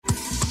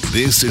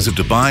This is a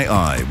Dubai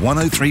Eye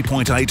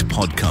 103.8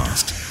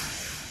 podcast.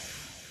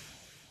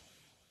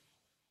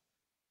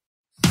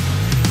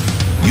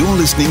 You're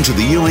listening to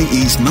the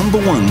UAE's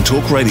 #1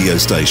 talk radio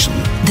station.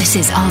 This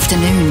is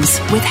Afternoons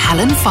with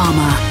Helen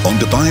Farmer On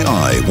Dubai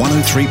Eye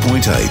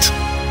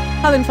 103.8.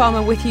 Helen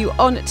Farmer with you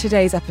on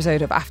today's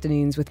episode of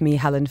Afternoons with me,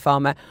 Helen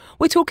Farmer.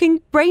 We're talking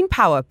brain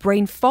power,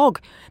 brain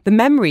fog, the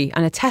memory,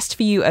 and a test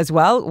for you as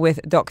well with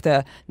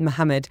Dr.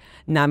 Mohammed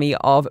Nami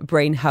of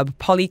Brain Hub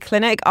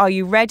Polyclinic. Are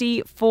you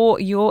ready for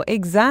your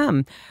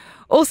exam?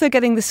 Also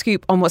getting the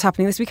scoop on what's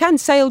happening this weekend,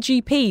 Sail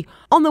GP,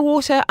 on the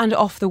water and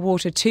off the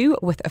water too,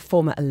 with a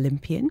former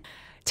Olympian.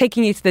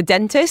 Taking you to the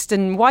dentist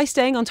and why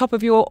staying on top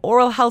of your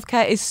oral health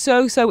care is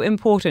so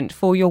important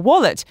for your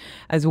wallet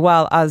as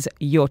well as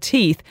your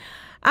teeth.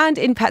 And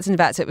in Pets and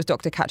Vets, it was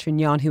Dr. Katrin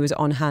Yarn who was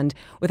on hand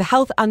with a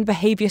health and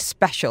behaviour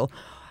special.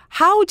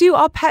 How do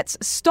our pets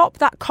stop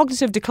that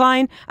cognitive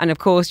decline? And of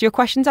course, your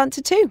questions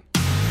answered too.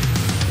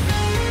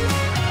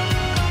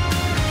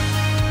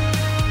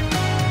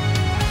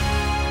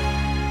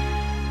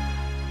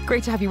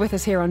 Great to have you with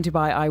us here on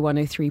Dubai Eye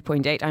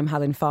 103.8. I'm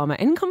Helen Farmer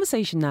in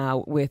conversation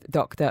now with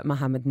Dr.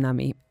 Mohammed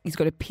Nami. He's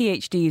got a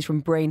PhD, he's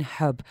from Brain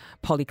Hub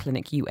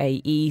Polyclinic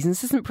UAE. He's an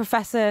assistant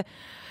professor,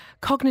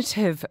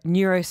 cognitive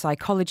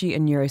neuropsychology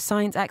and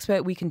neuroscience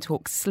expert. We can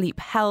talk sleep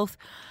health.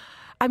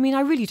 I mean,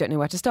 I really don't know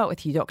where to start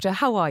with you, Doctor.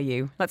 How are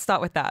you? Let's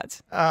start with that.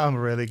 I'm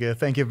really good.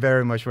 Thank you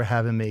very much for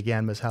having me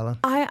again, Miss Helen.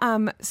 I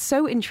am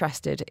so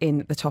interested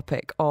in the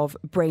topic of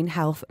brain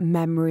health,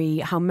 memory,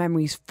 how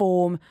memories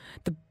form,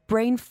 the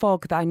brain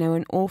fog that I know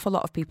an awful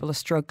lot of people are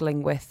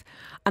struggling with.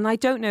 And I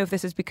don't know if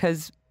this is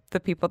because the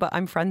people that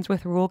I'm friends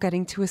with are all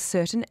getting to a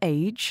certain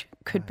age,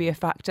 could be a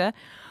factor.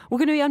 We're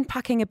going to be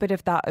unpacking a bit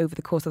of that over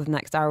the course of the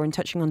next hour and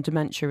touching on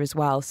dementia as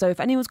well. So if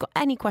anyone's got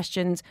any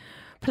questions,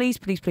 please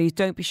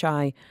don't be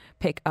shy,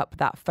 pick up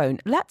that phone.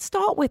 Let's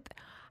start with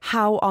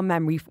how our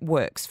memory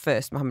works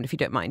first, Mohammed, if you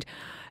don't mind.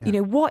 Yeah. You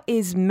know, what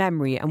is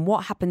memory and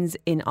what happens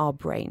in our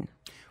brain?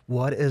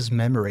 What is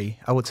memory?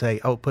 I would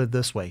put it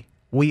this way.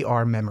 We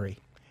are memory.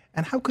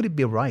 And how could it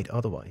be right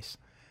otherwise?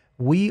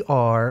 We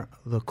are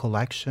the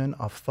collection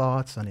of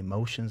thoughts and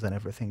emotions and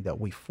everything that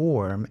we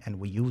form, and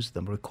we use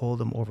them, recall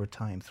them over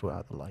time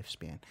throughout the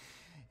lifespan.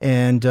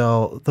 And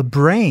the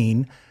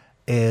brain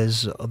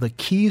is the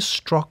key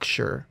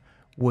structure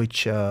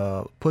which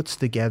puts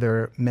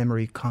together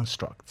memory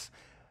constructs.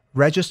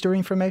 Register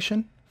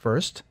information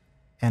first,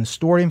 and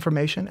store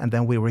information, and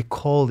then we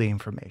recall the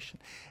information.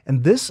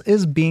 And this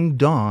is being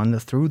done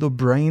through the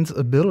brain's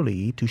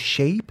ability to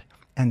shape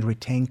and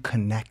retain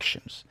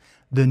connections.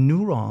 The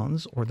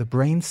neurons or the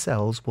brain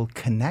cells will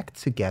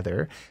connect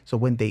together. So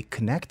when they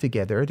connect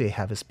together, they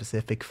have a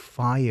specific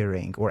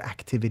firing or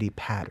activity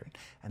pattern.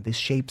 And this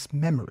shapes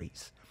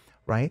memories,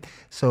 right?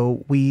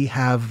 So we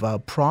have a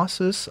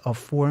process of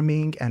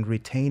forming and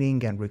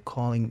retaining and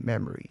recalling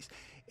memories.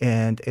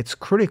 And it's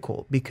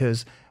critical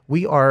because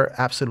we are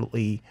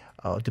absolutely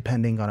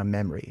depending on a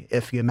memory.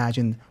 If you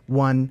imagine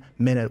 1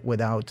 minute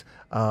without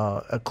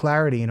a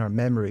clarity in our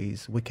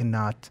memories, we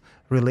cannot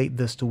relate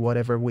this to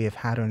whatever we have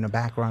had in the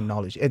background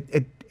knowledge.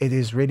 It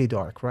is really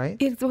dark, right?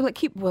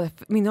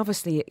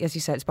 Obviously, as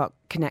you said, it's about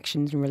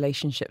connections and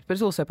relationships, but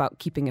it's also about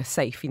keeping us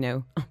safe, you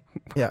know.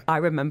 Yeah. I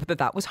remember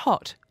that was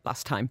hot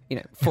last time, you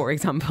know, for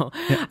example.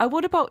 Yeah.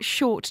 What about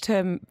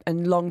short-term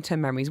and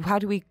long-term memories? How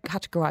do we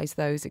categorize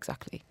those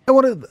exactly?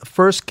 One of the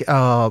first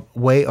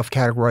way of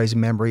categorizing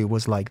memory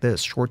was like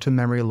this: short-term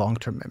memory,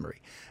 long-term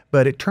memory.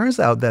 But it turns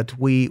out that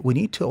we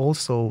need to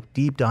also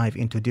deep dive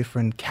into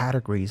different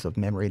categories of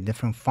memory,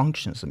 different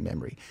functions of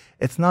memory.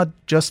 It's not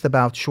just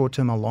about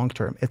short-term or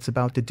long-term. It's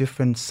about the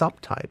different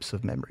subtypes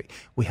of memory.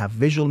 We have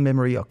visual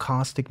memory,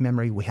 acoustic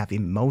memory, we have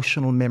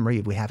emotional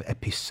memory, we have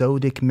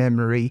episodic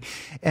memory,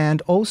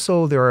 and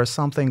also there are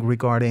something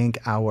regarding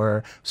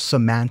our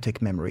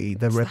semantic memory,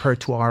 the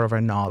repertoire of our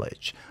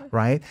knowledge,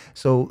 right?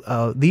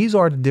 So these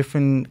are the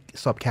different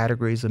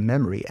subcategories of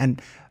memory.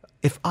 And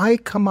if I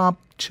come up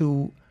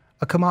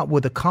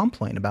with a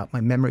complaint about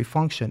my memory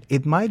function,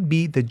 it might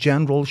be the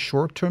general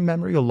short-term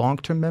memory or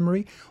long-term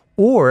memory,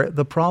 or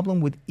the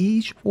problem with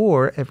each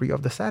or every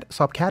of the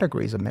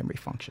subcategories of memory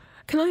function.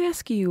 Can I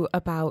ask you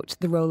about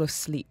the role of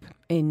sleep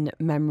in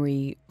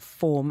memory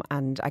form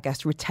and, I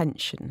guess,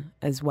 retention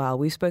as well?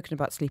 We've spoken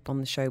about sleep on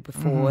the show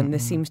before, and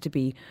this seems to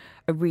be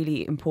a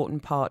really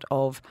important part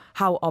of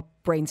how our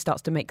brain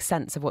starts to make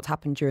sense of what's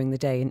happened during the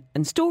day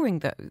and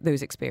storing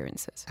those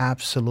experiences.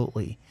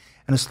 Absolutely.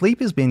 And sleep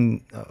has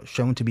been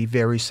shown to be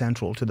very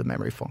central to the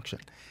memory function.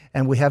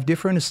 And we have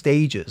different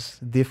stages,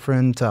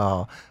 different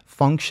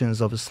functions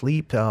of a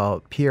sleep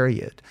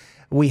period.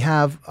 We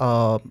have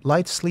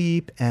light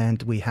sleep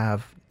and we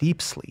have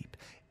deep sleep.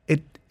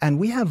 And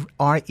we have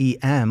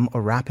REM,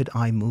 or rapid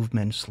eye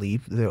movement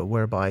sleep,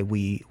 whereby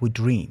we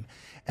dream.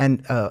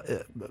 And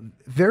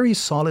very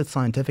solid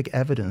scientific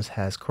evidence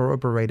has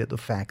corroborated the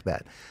fact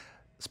that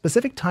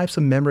specific types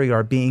of memory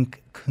are being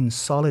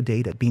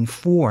consolidated, being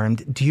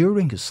formed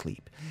during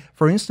sleep.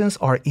 For instance,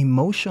 our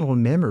emotional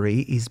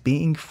memory is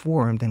being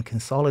formed and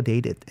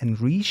consolidated and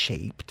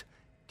reshaped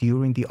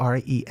during the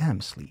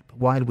REM sleep,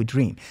 while we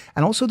dream.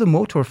 And also the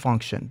motor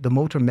function, the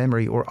motor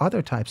memory or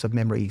other types of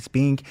memories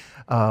being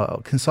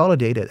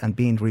consolidated and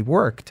being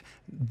reworked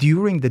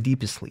during the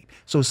deepest sleep.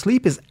 So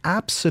sleep is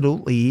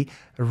absolutely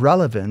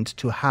relevant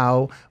to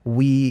how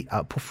we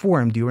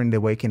perform during the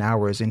waking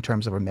hours in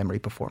terms of our memory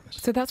performance.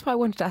 So that's why I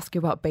wanted to ask you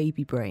about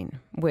baby brain,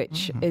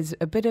 which is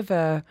a bit of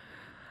a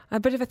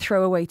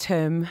throwaway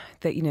term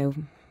that,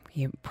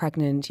 you're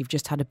pregnant, you've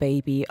just had a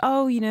baby.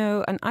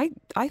 And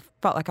I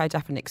felt like I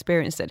definitely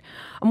experienced it.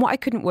 And what I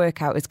couldn't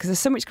work out is, because there's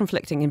so much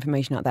conflicting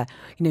information out there,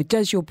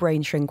 does your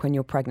brain shrink when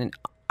you're pregnant?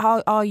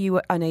 Are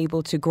you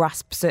unable to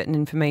grasp certain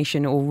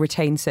information or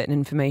retain certain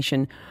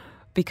information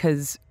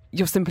because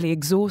you're simply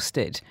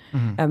exhausted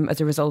as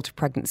a result of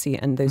pregnancy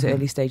and those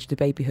early stages of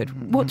babyhood?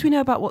 What do we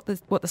know about what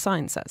the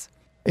science says?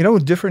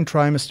 Different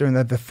trimester, and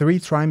that the 3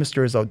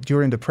 trimesters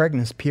during the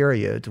pregnancy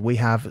period, we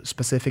have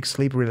specific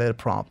sleep-related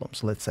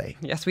problems, let's say.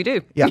 Yes, we do.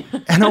 Yeah.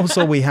 And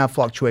also we have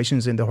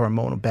fluctuations in the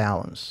hormonal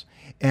balance.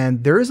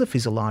 And there is a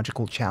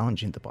physiological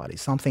challenge in the body.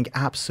 Something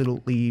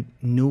absolutely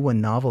new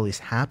and novel is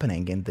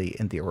happening in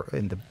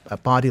the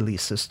bodily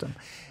system.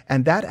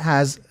 And that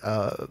has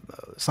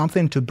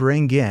something to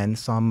bring in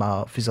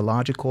some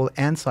physiological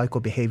and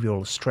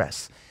psychobehavioral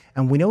stress.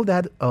 And we know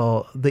that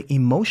the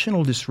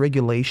emotional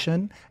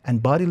dysregulation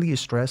and bodily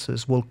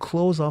stresses will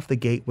close off the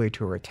gateway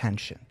to our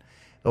attention.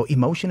 So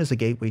emotion is a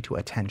gateway to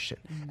attention,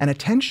 and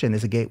attention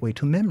is a gateway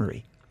to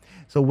memory.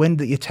 So when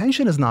the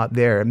attention is not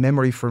there,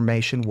 memory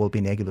formation will be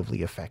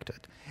negatively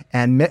affected.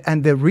 And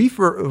the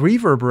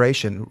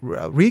reverberation,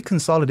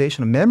 reconsolidation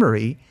of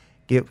memory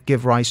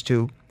give rise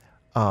to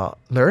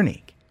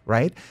learning.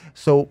 Right,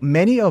 so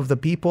many of the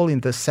people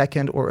in the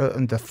second or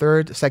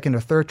third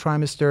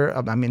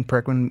trimester,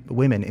 pregnant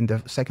women in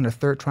the second or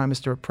third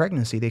trimester of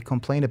pregnancy, they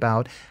complain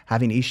about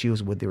having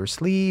issues with their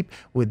sleep,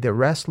 with their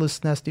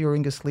restlessness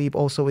during the sleep.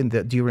 Also,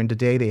 during the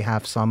day, they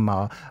have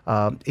some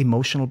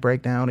emotional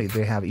breakdown.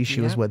 They have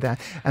issues with that,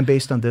 and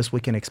based on this,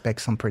 we can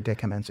expect some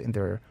predicaments in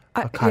their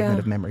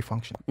cognitive memory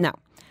function. Now,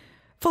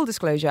 full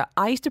disclosure,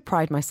 I used to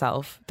pride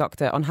myself,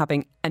 Doctor, on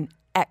having an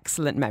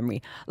excellent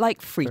memory,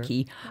 like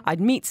freaky. Sure.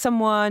 I'd meet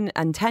someone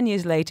and 10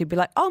 years later be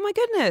like, oh my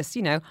goodness,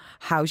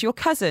 how's your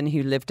cousin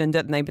who lived under,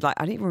 and they'd be like,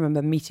 I don't even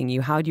remember meeting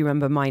you. How do you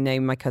remember my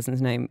name, my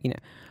cousin's name?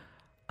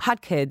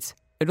 Had kids,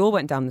 it all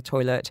went down the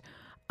toilet.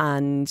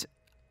 And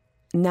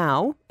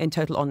now, in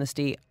total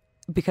honesty,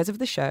 because of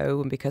the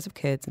show and because of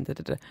kids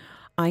and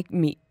I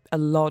meet a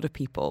lot of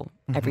people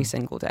every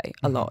single day,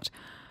 a lot.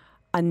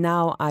 And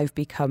now I've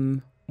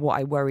become, what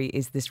I worry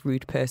is this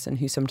rude person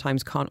who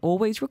sometimes can't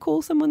always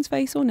recall someone's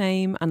face or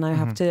name, and I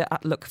have to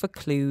look for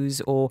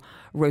clues or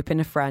rope in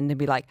a friend and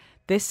be like,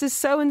 this is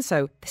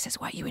so-and-so. This is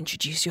where you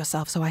introduce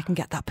yourself so I can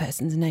get that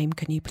person's name.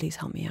 Can you please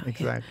help me out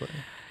Exactly.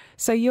 Here?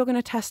 So you're going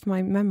to test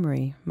my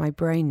memory, my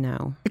brain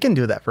now. We can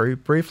do that very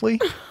briefly.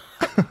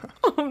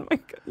 Oh my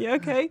God. Yeah,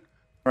 okay.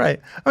 All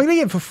right. I'm going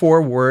to give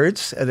 4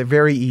 words. They're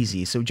very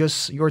easy. So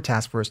just your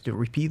task first to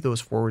repeat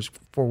those 4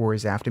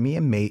 words after me,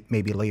 and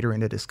maybe later in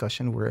the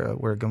discussion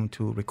we're going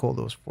to recall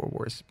those 4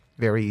 words.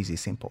 Very easy,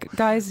 simple.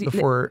 Guys,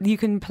 you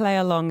can play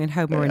along at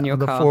home or in your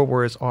car. The 4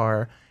 words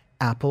are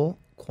apple,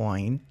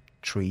 coin,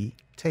 tree,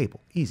 table.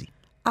 Easy.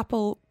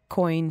 Apple,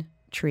 coin,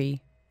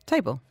 tree,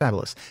 table.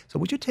 Fabulous. So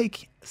would you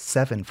take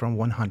 7 from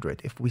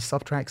 100? If we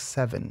subtract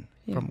 7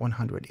 from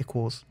 100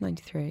 equals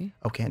 93.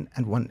 Okay,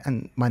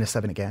 and minus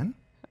 7 again.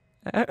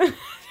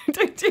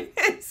 Don't do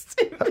this.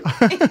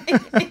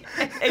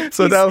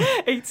 So now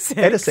 86.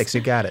 86,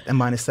 you got it. And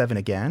minus 7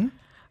 again.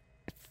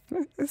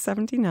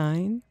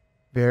 79.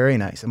 Very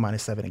nice. And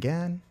minus 7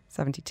 again.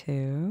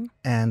 72.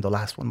 And the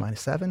last one,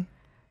 minus 7.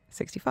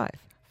 65.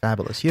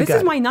 Fabulous. This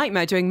is my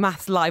nightmare, doing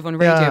maths live on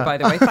radio, by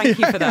the way. Thank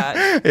you for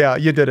that. Yeah,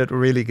 you did it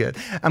really good.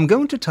 I'm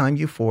going to time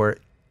you for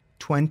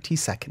 20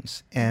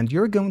 seconds, and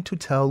you're going to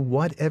tell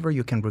whatever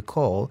you can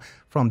recall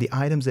from the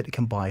items that you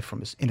can buy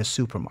in a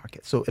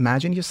supermarket. So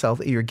imagine yourself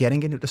that you're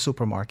getting into the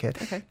supermarket.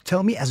 Okay.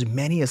 Tell me as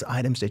many as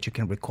items that you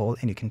can recall,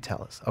 and you can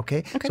tell us,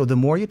 okay? So the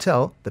more you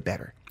tell, the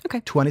better. Okay.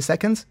 20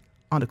 seconds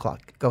on the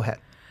clock. Go ahead.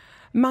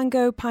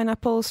 Mango,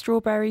 pineapple,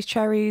 strawberries,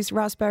 cherries,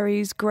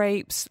 raspberries,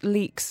 grapes,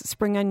 leeks,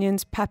 spring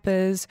onions,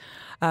 peppers,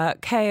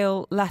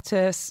 kale,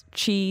 lettuce,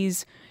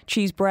 cheese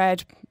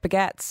bread,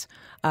 baguettes,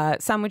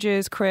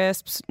 sandwiches,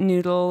 crisps,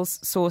 noodles,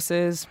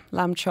 sauces,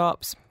 lamb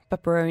chops,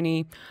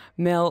 pepperoni,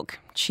 milk,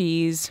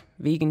 cheese,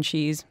 vegan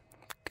cheese,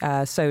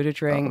 soda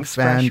drinks,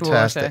 fresh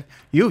fantastic.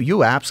 water.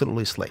 You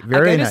absolutely slay.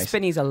 Very nice. I go to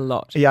Spinneys a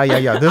lot. Yeah.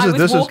 I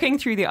was walking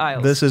through the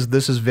aisles.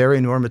 This is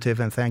very normative,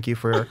 and thank you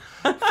for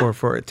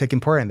taking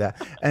part in that.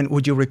 And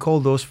would you recall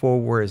those 4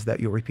 words that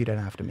you repeated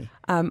after me?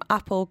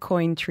 Apple,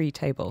 coin, tree,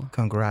 table.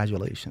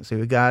 Congratulations. So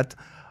you got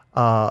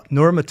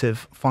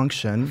normative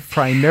function.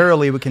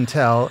 Primarily, we can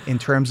tell in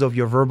terms of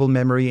your verbal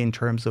memory, in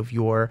terms of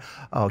your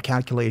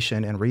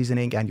calculation and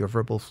reasoning, and your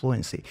verbal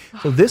fluency.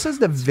 So this is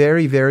the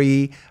very,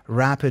 very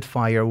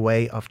rapid-fire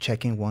way of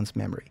checking one's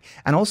memory.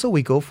 And also,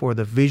 we go for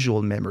the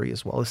visual memory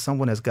as well. If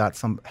someone has got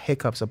some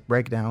hiccups, a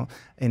breakdown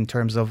in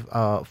terms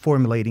of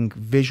formulating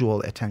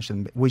visual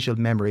attention, visual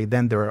memory,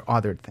 then there are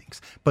other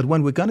things. But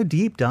when we're going to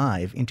deep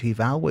dive into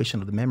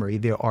evaluation of the memory,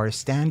 there are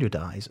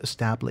standardized,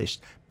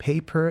 established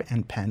paper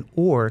and pen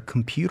or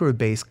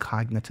computer-based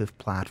cognitive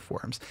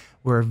platforms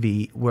where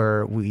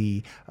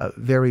we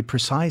very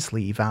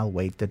precisely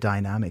evaluate the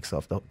dynamics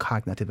of the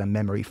cognitive and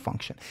memory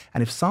function.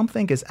 And if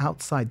something is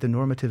outside the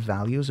normative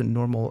values and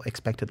normal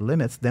expected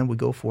limits, then we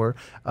go for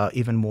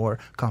even more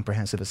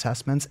comprehensive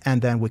assessments,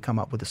 and then we come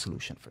up with a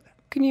solution for that.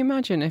 Can you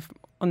imagine if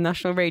on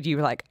national radio you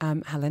were like,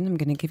 Helen, I'm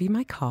going to give you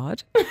my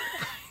card.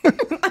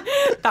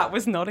 That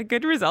was not a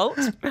good result.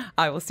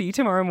 I will see you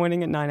tomorrow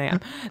morning at 9 a.m.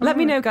 Let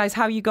me know, guys,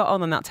 how you got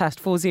on that test,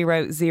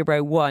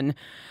 4001.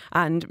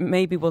 And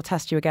maybe we'll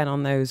test you again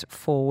on those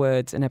 4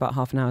 words in about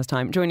half an hour's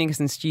time. Joining us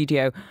in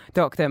studio,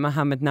 Dr.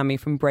 Mohammed Nami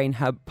from Brain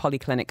Hub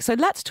Polyclinic. So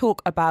let's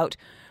talk about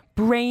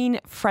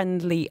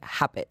brain-friendly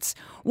habits.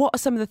 What are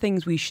some of the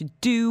things we should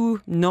do,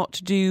 not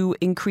do,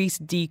 increase,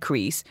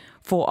 decrease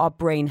for our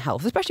brain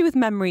health, especially with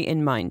memory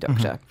in mind,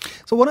 Doctor?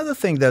 So one of the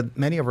things that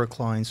many of our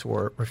clients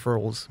or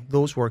referrals,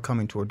 those who are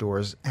coming to our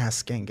doors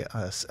asking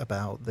us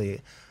about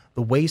the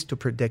ways to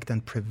predict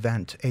and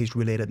prevent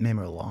age-related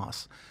memory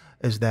loss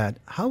is that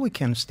how we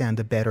can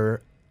stand a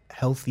better,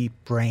 healthy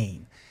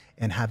brain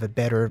and have a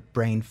better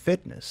brain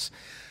fitness.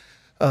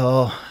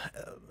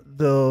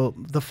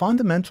 The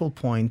fundamental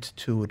point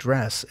to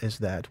address is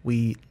that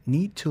we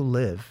need to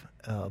live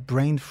a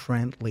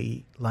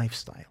brain-friendly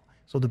lifestyle.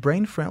 So the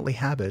brain-friendly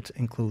habit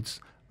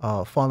includes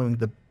following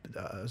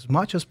as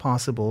much as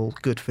possible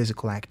good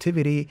physical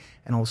activity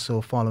and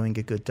also following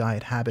a good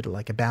diet habit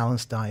like a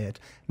balanced diet.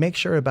 Make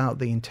sure about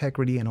the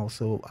integrity and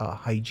also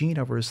hygiene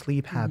of our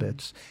sleep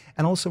habits,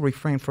 and also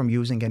refrain from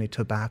using any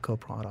tobacco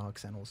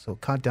products, and also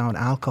cut down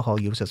alcohol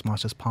use as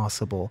much as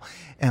possible.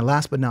 And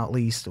last but not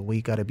least,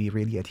 we got to be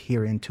really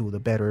adherent to the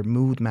better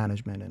mood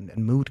management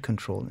and mood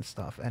control and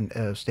stuff, and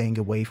staying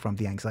away from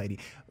the anxiety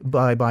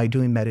by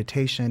doing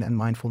meditation and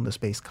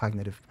mindfulness-based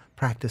cognitive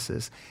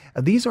practices.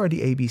 These are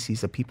the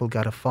ABCs that people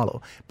got to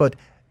follow. But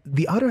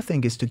the other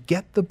thing is to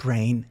get the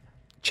brain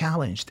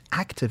challenged,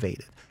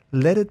 activated.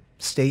 Let it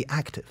stay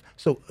active.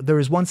 So there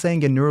is one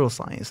saying in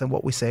neuroscience, and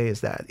what we say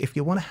is that if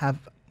you want to have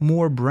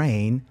more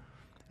brain,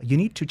 you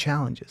need 2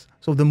 challenges.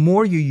 So the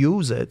more you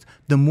use it,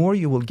 the more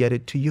you will get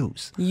it to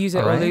use. Use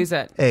it or lose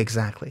it.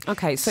 Exactly.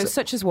 Okay, so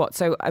such as what?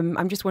 So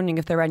I'm just wondering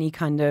if there are any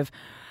kind of,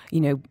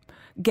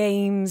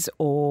 games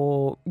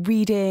or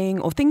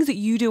reading or things that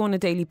you do on a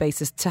daily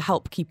basis to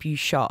help keep you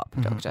sharp,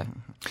 Doctor?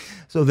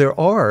 So there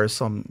are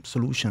some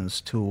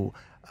solutions to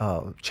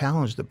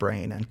challenge the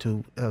brain and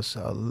to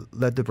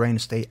let the brain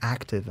stay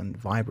active and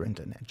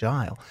vibrant and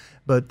agile.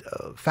 But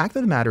fact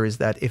of the matter is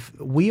that if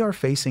we are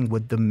facing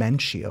with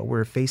dementia,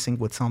 we're facing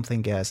with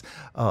something as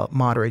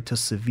moderate to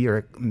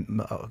severe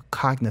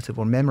cognitive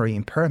or memory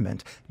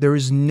impairment, there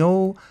is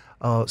no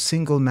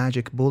single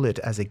magic bullet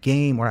as a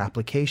game or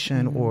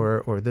application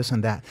or this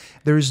and that.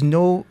 There is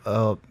no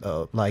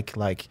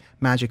like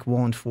magic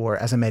wand for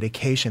as a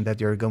medication that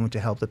you're going to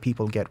help the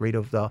people get rid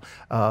of the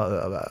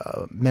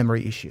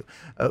memory issue.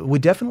 We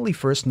definitely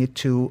first need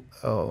to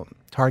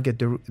target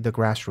the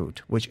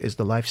grassroots, which is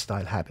the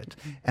lifestyle habit,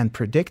 and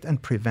predict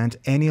and prevent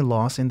any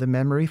loss in the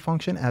memory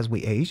function as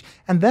we age.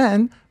 And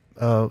then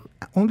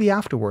only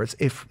afterwards,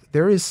 if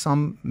there is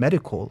some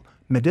medicinal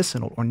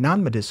or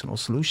non-medicinal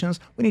solutions,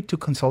 we need to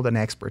consult an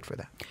expert for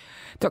that.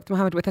 Dr.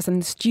 Mohammed with us in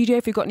the studio.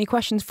 If you've got any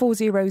questions,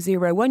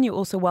 4001. You're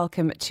also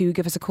welcome to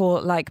give us a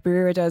call like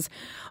Barira does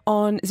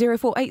on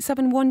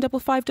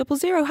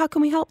 048715500. How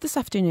can we help this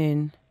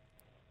afternoon?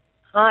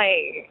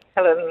 Hi,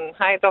 Helen.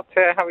 Hi,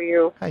 Doctor. How are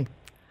you? Hi.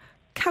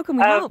 How can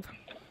we help?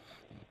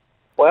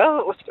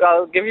 Well,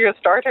 I'll give you a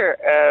starter.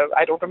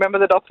 I don't remember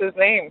the doctor's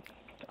name.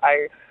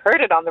 I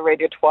heard it on the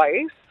radio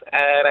twice,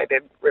 and I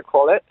didn't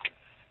recall it.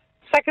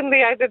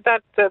 Secondly, I did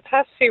that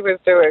test he was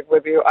doing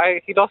with you.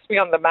 He lost me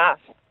on the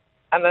math.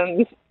 And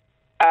then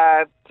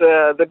at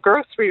the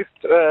groceries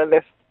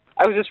list,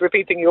 I was just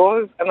repeating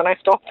yours, and then I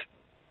stopped.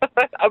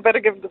 I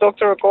better give the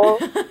doctor a call.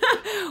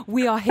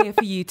 We are here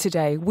for you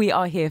today. We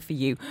are here for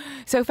you.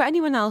 So for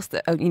anyone else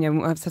that, I've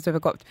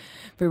got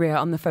Barira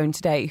on the phone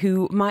today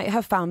who might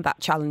have found that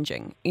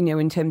challenging,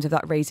 in terms of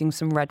that raising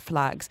some red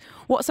flags,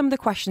 what are some of the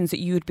questions that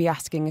you would be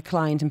asking a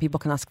client and people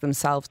can ask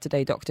themselves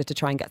today, Doctor, to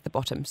try and get to the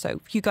bottom?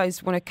 So if you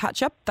guys want to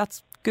catch up,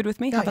 that's good with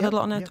me. Have a little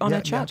on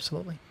a chat. Yeah,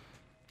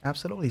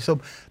 absolutely.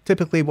 So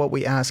typically what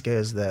we ask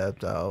is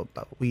that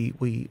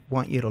we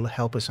want you to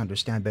help us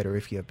understand better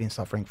if you have been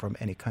suffering from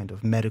any kind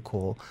of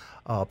medical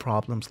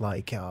problems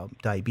like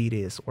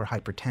diabetes or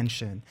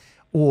hypertension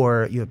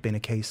or you have been a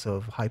case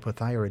of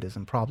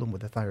hypothyroidism, problem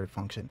with the thyroid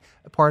function.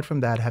 Apart from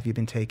that, have you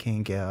been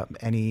taking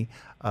any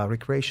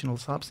recreational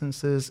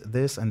substances,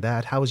 this and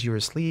that? How's your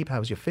sleep?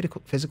 How's your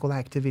physical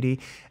activity?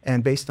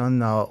 And based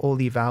on all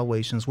the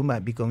evaluations, we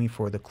might be going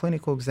for the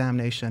clinical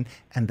examination,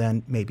 and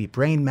then maybe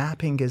brain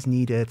mapping is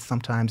needed.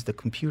 Sometimes the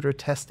computer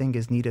testing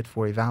is needed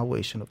for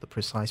evaluation of the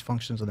precise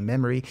functions of the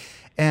memory.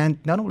 And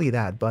not only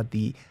that, but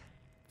the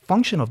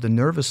function of the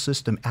nervous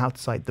system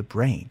outside the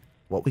brain,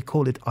 what we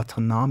call it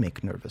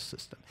autonomic nervous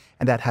system.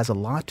 And that has a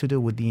lot to do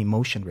with the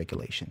emotion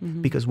regulation,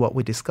 because what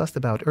we discussed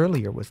about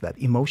earlier was that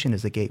emotion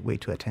is a gateway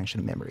to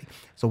attention memory.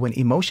 So when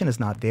emotion is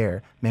not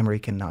there, memory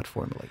cannot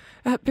formulate.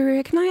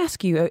 Birger, can I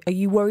ask you, are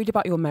you worried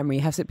about your memory?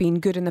 Has it been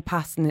good in the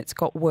past and it's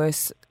got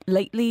worse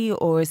lately,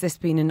 or has this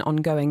been an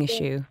ongoing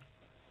issue?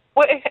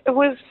 Well, it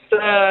was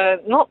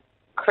not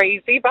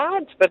crazy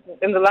bad, but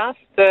in the last,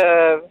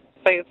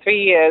 say,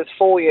 3 years,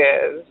 4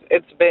 years,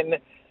 it's been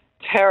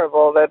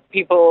terrible that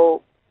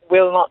people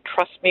will not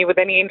trust me with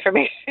any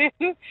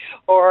information,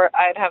 or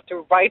I'd have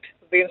to write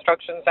the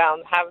instructions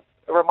down, have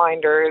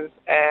reminders,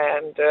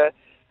 and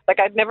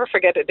I'd never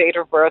forget a date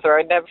of birth, or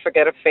I'd never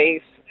forget a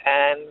face,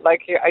 and I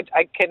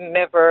can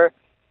never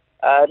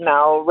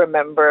now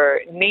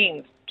remember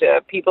names.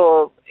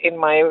 People in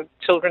my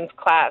children's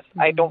class,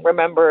 I don't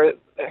remember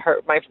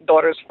my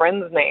daughter's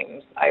friends'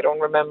 names. I don't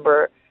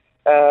remember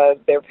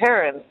their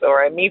parents,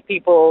 or I meet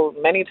people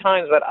many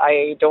times, but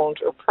I don't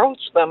approach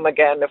them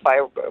again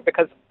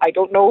because I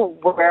don't know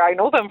where I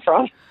know them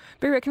from.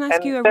 Birger, can I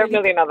ask you there are a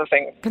million other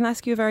things. Can I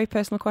ask you a very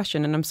personal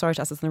question? And I'm sorry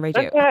to ask this on the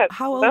radio.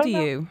 How old are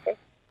you?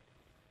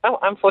 Oh,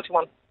 I'm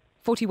 41.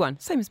 41,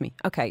 same as me.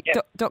 Okay,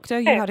 Yeah. Doctor,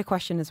 you had a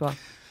question as well.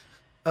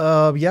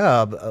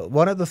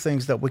 One of the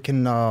things that we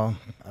can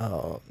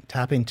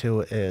tap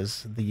into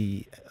is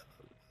the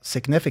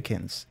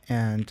significance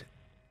and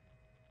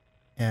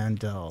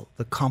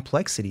the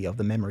complexity of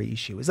the memory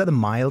issue. Is that a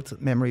mild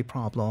memory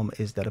problem?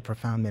 Is that a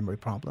profound memory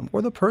problem?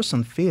 Or the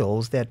person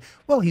feels that,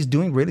 well, he's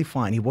doing really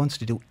fine. He wants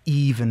to do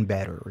even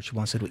better, or she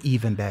wants to do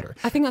even better.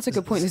 I think that's a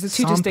good point. There's the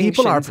two Some distinctions.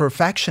 people are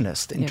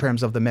perfectionists in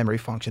terms of the memory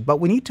function, but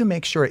we need to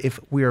make sure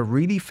if we are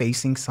really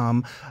facing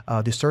some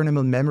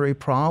discernible memory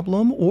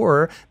problem,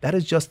 or that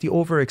is just the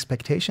over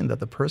expectation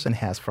that the person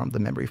has from the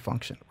memory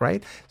function,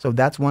 right? So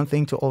that's one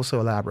thing to also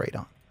elaborate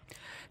on.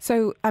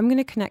 So I'm going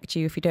to connect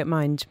you, if you don't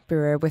mind,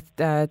 Birger, with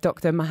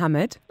Dr.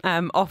 Mohammed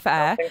off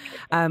air,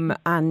 and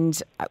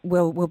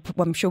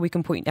I'm sure we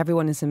can point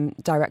everyone in some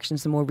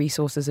directions, some more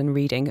resources and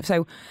reading.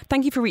 So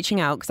thank you for reaching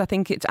out, because I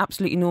think it's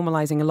absolutely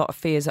normalising a lot of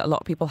fears that a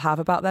lot of people have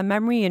about their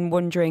memory and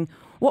wondering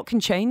what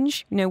can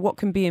change, what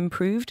can be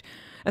improved.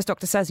 As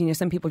Doctor says,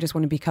 some people just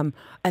want to become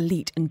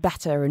elite and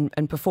better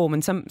and perform,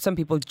 and some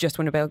people just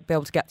want to be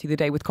able to get through the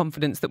day with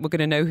confidence that we're going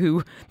to know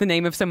who the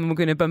name of someone we're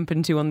going to bump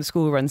into on the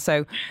school run.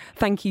 So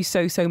thank you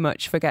so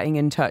much for getting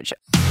in touch.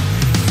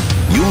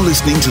 You're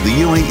listening to the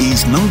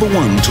UAE's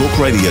 #1 talk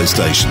radio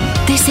station.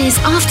 This is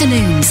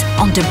Afternoons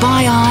on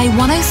Dubai Eye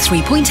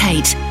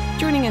 103.8.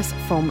 Joining us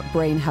from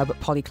Brain Hub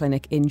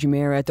Polyclinic in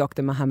Jumeirah,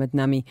 Dr. Mohammed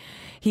Nami.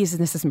 He is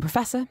an assistant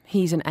professor.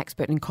 He's an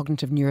expert in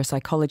cognitive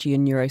neuropsychology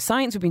and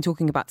neuroscience. We've been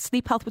talking about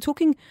sleep health. We're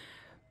talking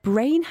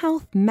brain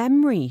health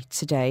memory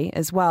today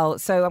as well.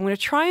 So I'm going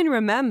to try and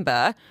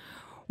remember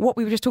what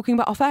we were just talking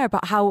about off air,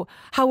 about how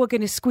we're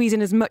going to squeeze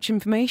in as much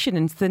information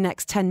into the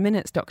next 10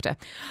 minutes, Doctor.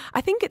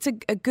 I think it's a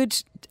good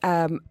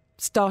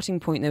starting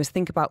point, though, is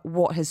think about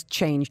what has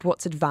changed,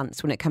 what's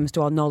advanced when it comes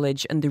to our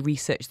knowledge and the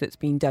research that's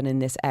been done in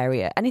this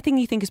area. Anything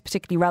you think is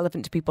particularly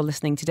relevant to people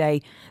listening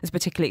today, is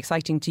particularly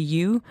exciting to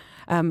you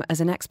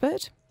as an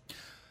expert?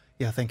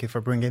 Yeah, thank you for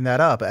bringing that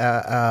up.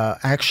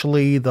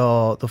 Actually,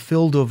 the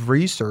field of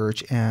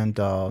research and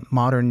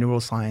modern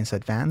neuroscience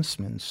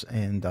advancements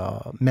and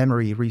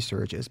memory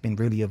research has been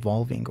really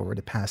evolving over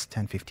the past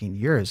 10, 15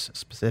 years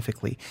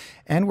specifically.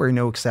 And we're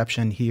no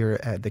exception here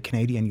at the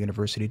Canadian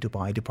University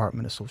Dubai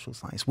Department of Social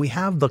Science. We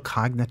have the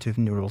Cognitive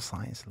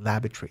Neuroscience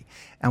Laboratory,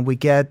 and we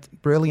get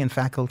brilliant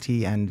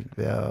faculty and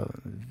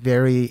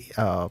very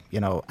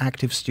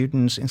active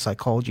students in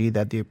psychology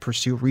that they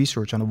pursue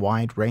research on a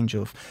wide range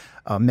of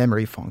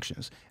memory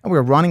functions. And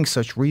we're running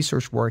such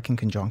research work in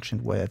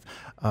conjunction with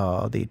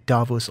the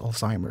Davos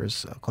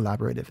Alzheimer's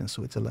Collaborative in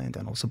Switzerland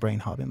and also Brain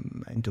Hub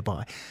in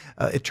Dubai.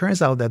 It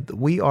turns out that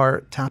we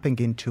are tapping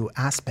into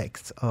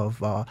aspects of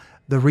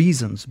the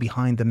reasons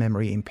behind the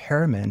memory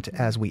impairment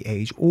as we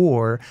age,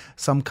 or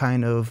some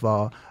kind of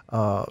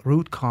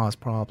root cause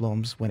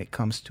problems when it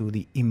comes to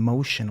the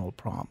emotional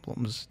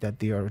problems that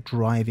they are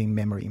driving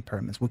memory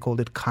impairments. We call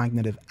it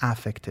cognitive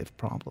affective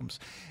problems.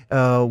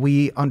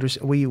 We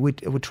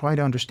try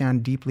to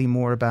understand deeply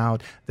more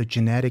about the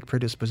genetic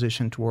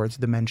predisposition towards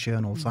dementia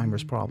and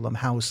Alzheimer's problem,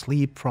 how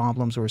sleep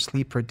problems or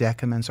sleep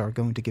predicaments are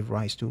going to give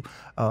rise to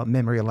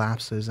memory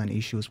lapses and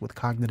issues with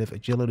cognitive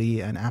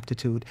agility and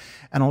aptitude,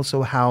 and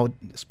also how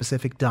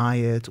specific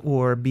diet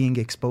or being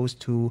exposed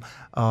to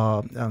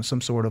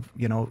some sort of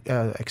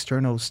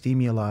external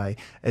stimuli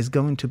is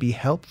going to be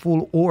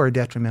helpful or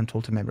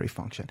detrimental to memory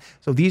function.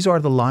 So these are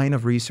the line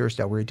of research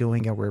that we're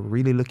doing, and we're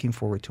really looking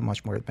forward to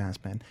much more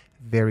advancement,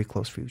 very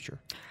close future.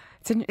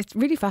 It's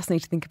really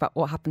fascinating to think about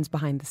what happens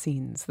behind the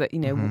scenes that,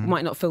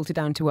 might not filter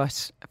down to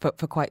us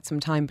for quite some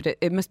time, but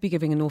it must be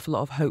giving an awful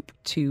lot of hope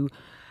to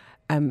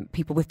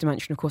people with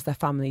dementia and, of course, their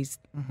families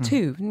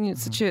too.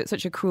 It's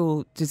such a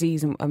cruel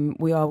disease, and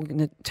we are going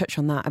to touch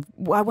on that.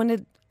 I want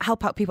to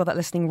help out people that are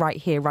listening right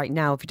here, right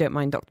now, if you don't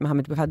mind, Dr.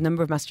 Mohammed. We've had a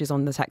number of messages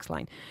on the text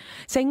line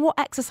saying, what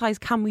exercise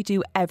can we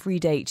do every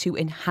day to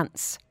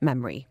enhance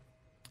memory?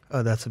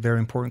 That's a very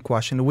important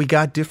question. We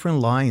got different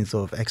lines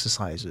of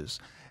exercises,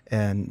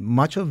 and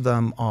much of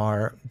them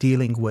are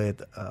dealing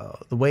with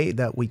the way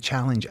that we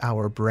challenge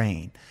our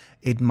brain.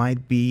 It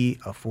might be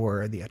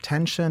for the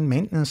attention,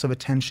 maintenance of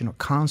attention or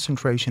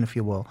concentration, if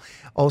you will.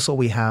 Also,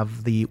 we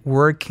have the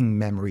working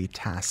memory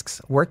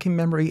tasks. Working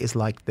memory is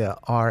like the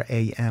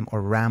RAM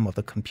or RAM of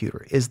the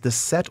computer. Is the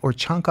set or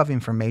chunk of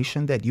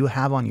information that you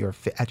have on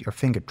at your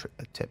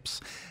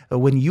fingertips.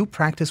 When you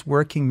practice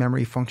working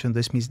memory function,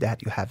 this means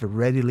that you have a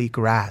readily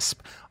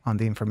grasp on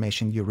the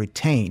information you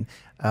retain,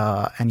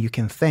 and you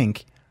can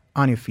think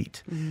on your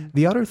feet.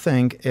 The other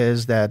thing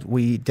is that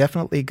we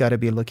definitely got to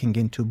be looking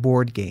into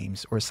board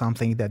games or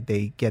something that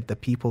they get the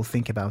people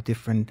think about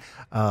different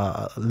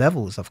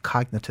levels of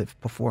cognitive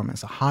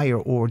performance, higher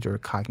order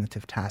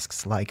cognitive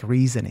tasks like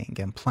reasoning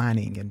and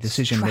planning and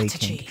decision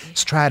making.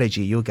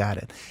 Strategy, you got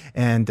it.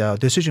 And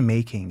decision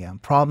making and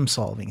problem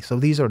solving. So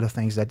these are the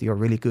things that are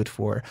really good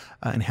for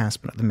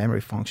enhancement of the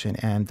memory function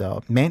and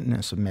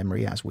maintenance of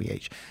memory as we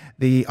age.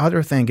 The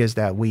other thing is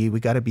that we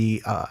got to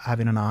be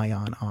having an eye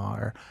on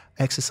our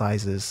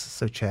exercises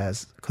such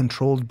as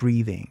controlled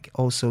breathing,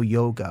 also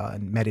yoga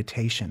and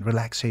meditation,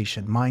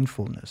 relaxation,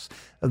 mindfulness.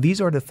 These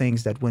are the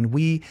things that when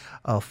we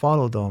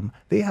follow them,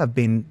 they have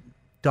been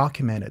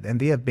documented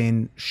and they have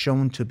been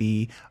shown to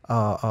be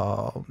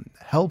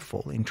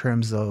helpful in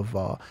terms of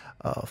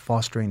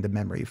fostering the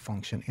memory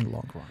function in the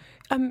long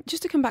run.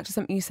 Just to come back to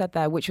something you said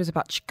there, which was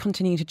about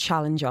continuing to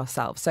challenge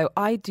ourselves. So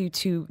I do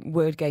 2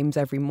 word games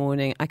every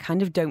morning. I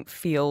kind of don't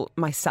feel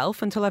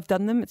myself until I've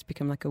done them. It's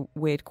become like a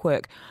weird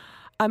quirk.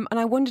 And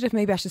I wondered if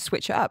maybe I should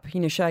switch it up.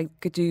 Should I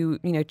do,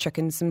 chuck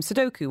in some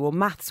Sudoku or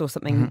maths or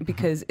something?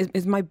 Because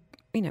is my,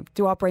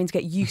 do our brains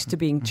get used to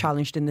being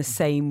challenged in the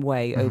same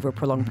way over a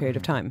prolonged period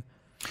of time?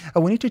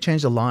 We need to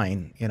change the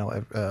line,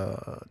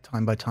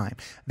 time by time.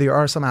 There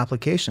are some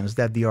applications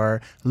that they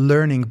are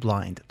learning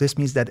blind. This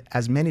means that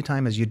as many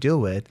times as you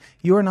do it,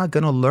 you are not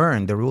going to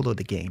learn the rule of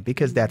the game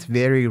because that's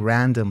very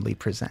randomly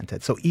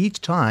presented. So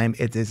each time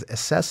it is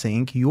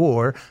assessing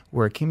your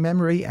working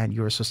memory and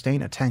your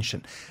sustained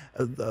attention.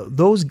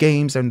 Those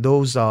games and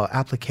those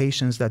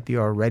applications that they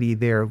are already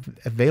there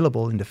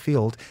available in the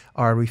field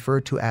are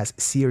referred to as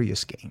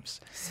serious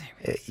games.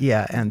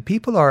 And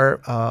people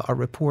are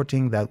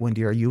reporting that when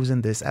they are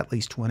using this at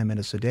least 20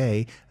 minutes a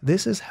day,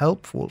 this is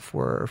helpful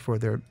for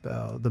their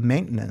the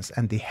maintenance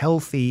and the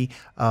healthy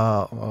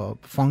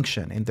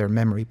function in their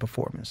memory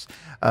performance.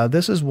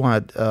 This is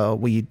what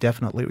we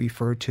definitely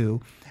refer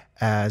to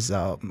as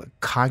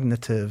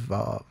cognitive,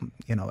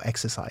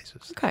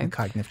 exercises, and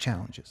cognitive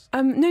challenges.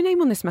 No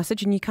name on this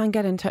message, and you can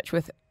get in touch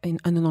with an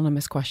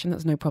anonymous question.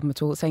 That's no problem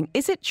at all. It's saying,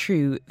 is it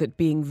true that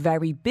being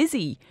very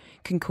busy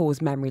can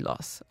cause memory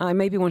loss? I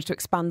maybe wanted to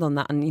expand on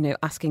that and,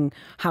 asking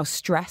how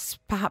stress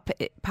perhaps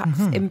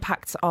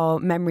impacts our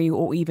memory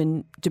or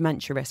even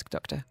dementia risk,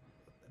 Doctor.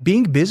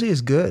 Being busy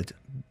is good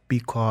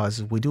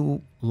because we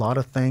do a lot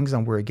of things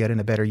and we're getting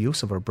a better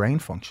use of our brain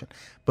function.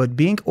 But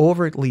being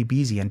overtly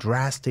busy and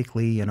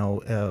drastically,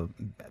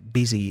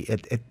 busy,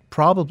 it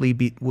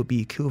probably would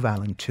be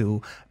equivalent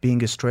to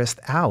being stressed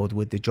out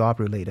with the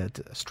job-related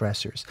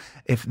stressors.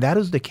 If that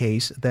is the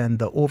case, then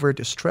the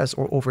overt stress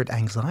or overt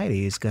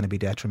anxiety is going to be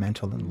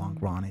detrimental in the long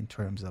run in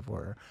terms of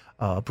our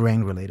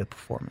brain-related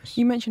performance.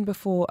 You mentioned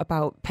before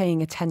about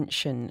paying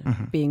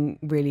attention being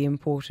really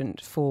important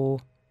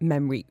for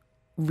memory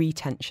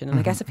retention. And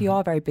I guess if you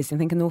are very busy, I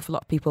think an awful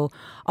lot of people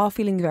are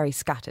feeling very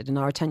scattered and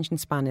our attention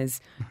span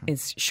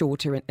is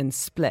shorter and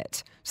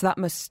split. So that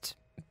must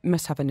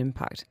have an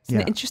impact. It's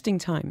an interesting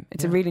time.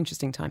 It's a really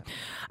interesting time.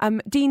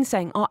 Dean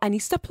saying, are any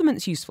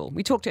supplements useful?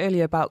 We talked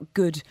earlier about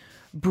good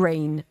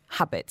brain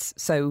habits.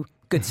 So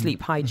good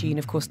sleep hygiene,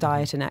 of course,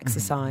 diet and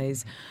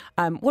exercise.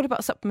 What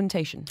about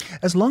supplementation?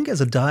 As long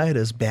as a diet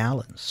is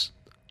balanced,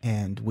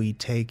 and we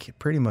take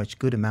pretty much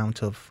good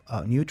amount of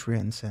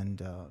nutrients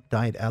and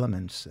diet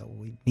elements.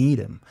 We need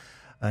them,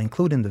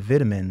 including the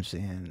vitamins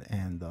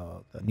and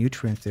the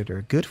nutrients that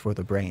are good for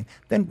the brain.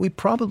 Then we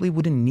probably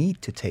wouldn't need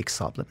to take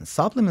supplements.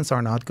 Supplements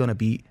are not going to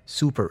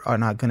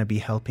be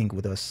helping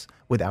with us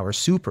with our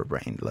super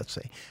brain, let's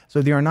say.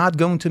 So they are not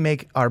going to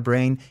make our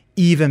brain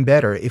even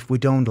better if we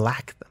don't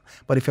lack them.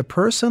 But if a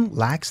person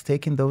lacks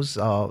taking those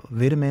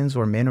vitamins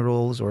or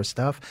minerals or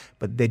stuff,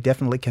 but they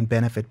definitely can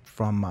benefit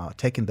from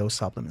taking those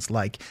supplements,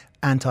 like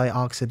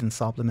antioxidant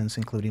supplements,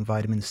 including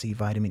vitamin C,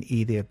 vitamin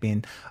E. They have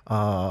been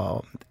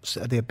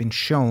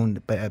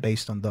shown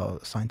based on the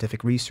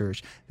scientific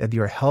research that they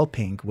are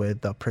helping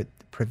with the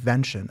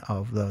prevention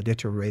of the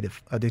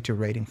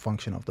deteriorating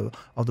function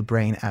of the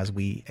brain as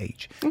we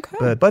age.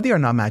 Okay. But they are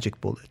not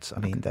magic bullets. I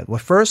mean, that we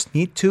first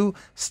need to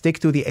stick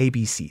to the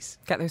ABCs.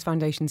 Get those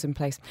foundations in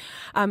place.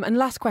 And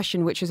last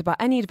question, which is about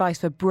any advice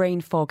for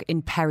brain fog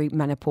in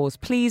perimenopause.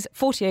 Please,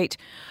 48,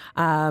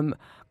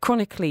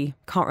 chronically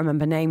can't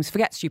remember names,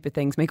 forget stupid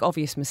things, make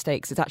obvious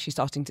mistakes. It's actually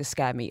starting to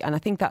scare me. And I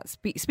think that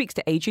speaks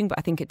to aging, but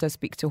I think it does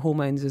speak to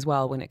hormones as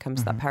well when it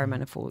comes to that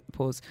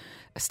perimenopause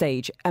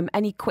stage.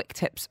 Any quick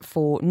tips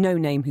for No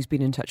Name, who's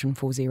been in touch on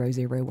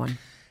 4001?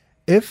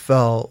 If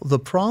the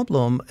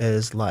problem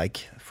is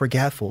like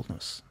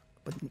forgetfulness,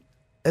 but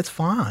it's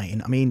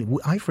fine. I mean,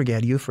 I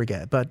forget, you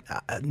forget, but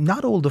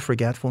not all the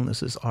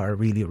forgetfulnesses are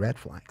really red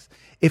flags.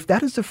 If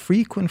that is a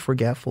frequent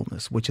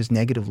forgetfulness, which is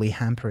negatively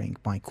hampering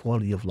my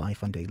quality of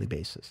life on a daily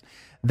basis,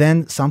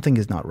 then something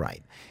is not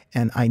right.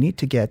 And I need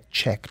to get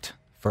checked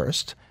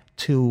first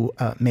to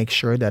make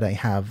sure that I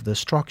have the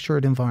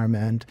structured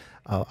environment,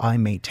 I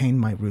maintain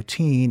my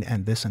routine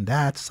and this and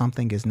that.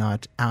 Something is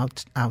not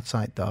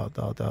outside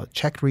the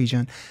checked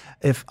region.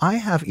 If I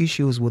have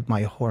issues with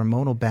my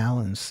hormonal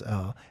balance,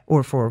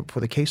 or for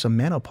the case of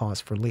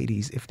menopause for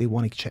ladies, if they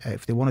want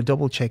to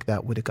double check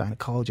that with a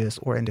gynecologist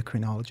or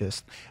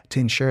endocrinologist to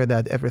ensure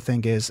that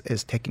everything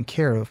is taken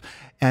care of,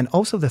 and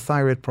also the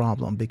thyroid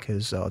problem,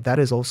 because that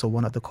is also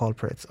one of the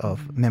culprits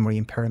of memory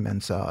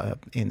impairments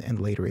in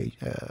later age,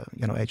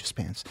 age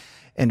spans.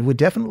 And we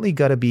definitely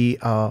got to be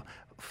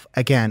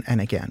again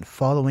and again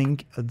following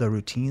the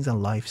routines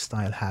and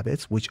lifestyle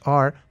habits which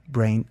are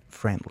brain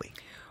friendly.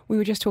 We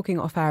were just talking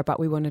off air about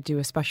we want to do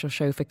a special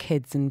show for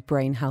kids and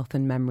brain health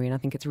and memory, and I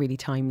think it's really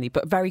timely.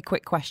 But very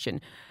quick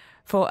question.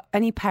 For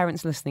any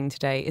parents listening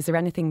today, is there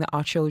anything that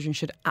our children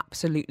should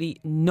absolutely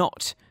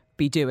not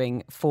be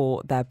doing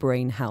for their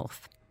brain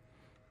health?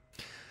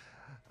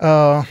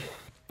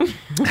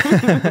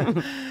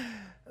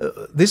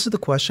 This is the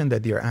question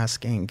that they're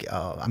asking.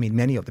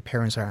 Many of the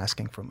parents are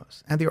asking from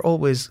us. And they're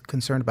always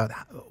concerned about,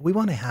 we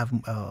want to have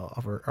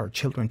our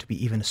children to be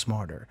even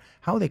smarter,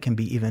 how they can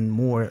be even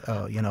more,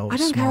 I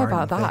don't care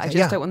about that. I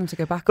just don't want them to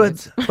go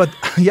backwards. But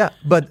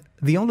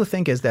the only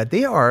thing is that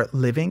they are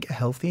living a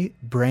healthy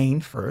brain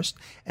first,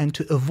 and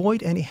to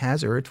avoid any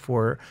hazard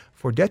for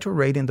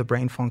deteriorating the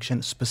brain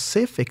function,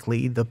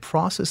 specifically the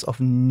process of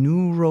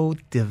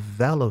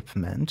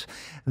neurodevelopment,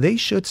 they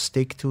should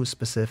stick to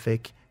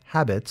specific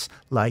habits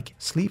like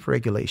sleep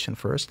regulation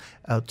first,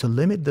 to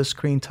limit the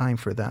screen time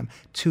for them,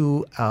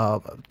 to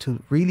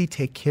really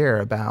take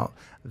care about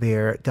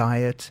their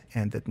diet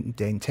and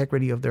the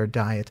integrity of their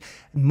diet.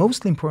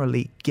 Mostly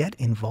importantly, get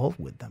involved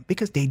with them,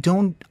 because they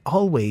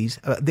always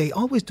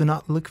do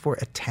not look for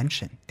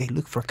attention. They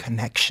look for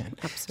connection.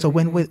 Absolutely. So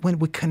when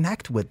we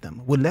connect with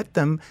them, we let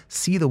them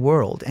see the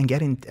world and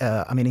get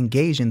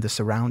engaged in the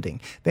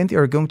surrounding. Then they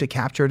are going to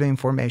capture the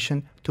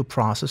information, to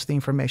process the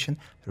information,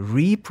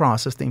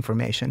 reprocess the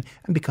information,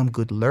 and become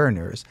good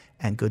learners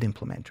and good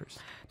implementers.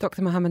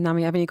 Dr. Mohammed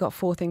Nami, I've only got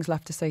 4 things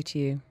left to say to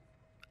you.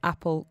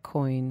 Apple,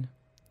 coin,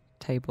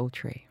 table,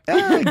 tree.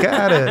 You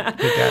got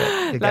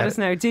it. Let us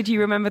know. Did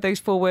you remember those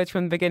 4 words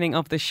from the beginning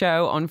of the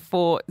show on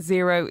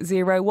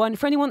 4001?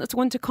 For anyone that's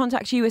want to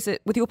contact you, is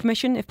it with your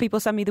permission? If people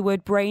send me the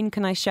word brain,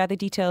 can I share the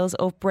details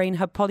of Brain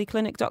Hub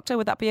Polyclinic, Doctor?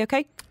 Would that be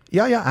okay?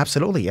 Yeah,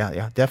 absolutely.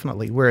 Yeah,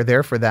 definitely. We're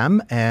there for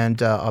them,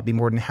 and I'll be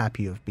more than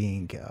happy of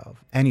being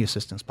of any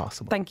assistance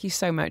possible. Thank you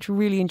so much.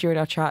 Really enjoyed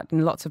our chat,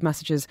 and lots of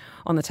messages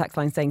on the text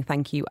line saying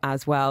thank you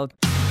as well.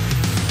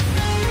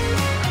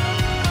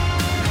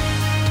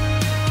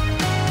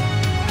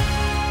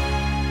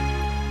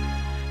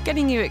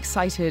 Getting you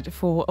excited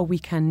for a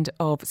weekend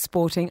of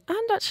sporting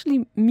and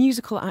actually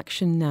musical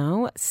action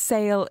now.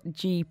 Sail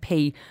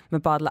GP,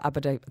 Mubadala Abu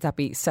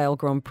Dhabi Sail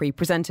Grand Prix,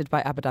 presented by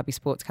Abu Dhabi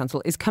Sports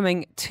Council, is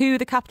coming to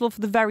the capital for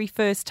the very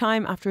first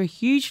time after a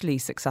hugely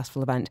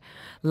successful event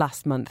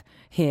last month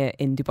here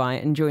in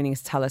Dubai. And joining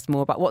us to tell us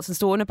more about what's in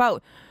store and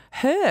about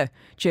her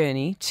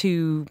journey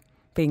to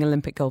being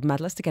Olympic gold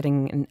medalist, to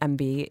getting an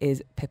MBE,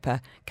 is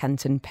Pippa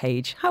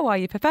Kenton-Page. How are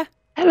you, Pippa?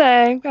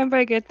 Hello, I'm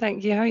very good,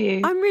 thank you. How are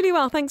you? I'm really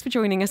well, thanks for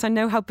joining us. I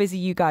know how busy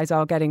you guys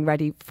are getting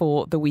ready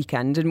for the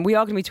weekend, and we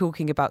are going to be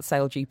talking about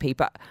Sail GP,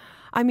 but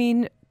I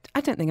mean,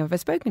 I don't think I've ever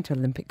spoken to an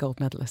Olympic gold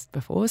medalist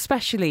before,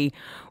 especially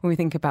when we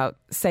think about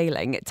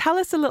sailing. Tell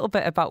us a little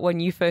bit about when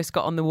you first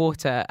got on the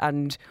water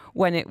and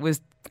when it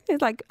was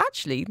like,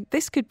 actually,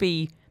 this could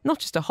be not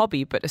just a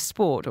hobby, but a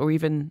sport or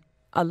even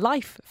a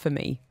life for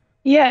me.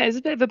 Yeah, it's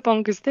a bit of a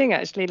bonkers thing,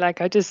 actually.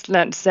 Like, I just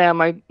learnt to sail.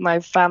 My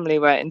family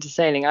were into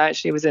sailing. I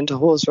actually was into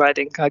horse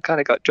riding. I kind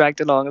of got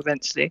dragged along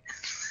eventually.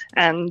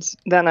 And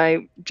then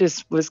I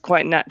just was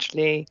quite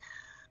naturally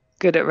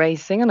good at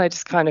racing, and I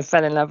just kind of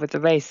fell in love with the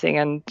racing.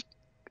 And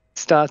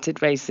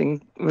started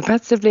racing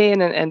repetitively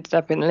and then ended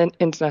up in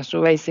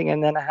international racing.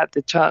 And then I had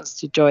the chance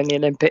to join the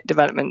Olympic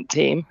development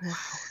team,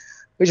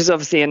 which is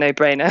obviously a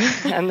no-brainer.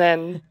 And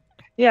then,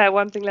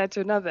 one thing led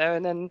to another.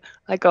 And then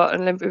I got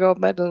an Olympic gold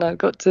medal and I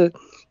got to,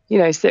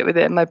 sit with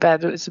it in my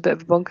bed. It was a bit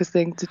of a bonkers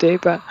thing to do,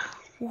 but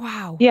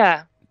wow.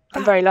 Yeah,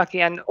 I'm very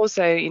lucky. And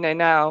also,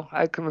 now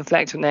I can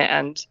reflect on it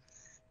and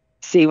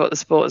see what the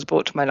sport has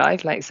brought to my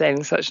life, like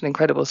sailing, such an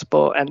incredible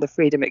sport, and the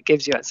freedom it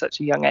gives you at such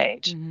a young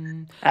age,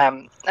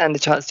 and the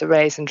chance to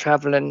race and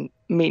travel and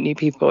meet new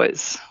people.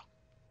 It's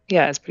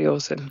pretty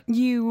awesome.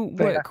 You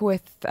work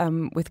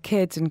with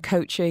kids and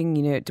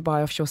coaching, at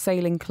Dubai Offshore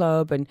Sailing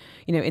Club, and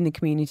in the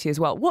community as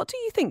well. What do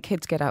you think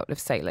kids get out of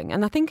sailing?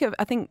 And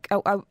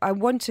I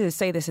want to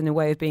say this in a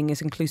way of being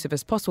as inclusive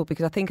as possible,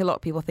 because I think a lot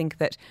of people think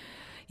that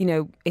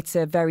it's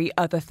a very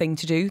other thing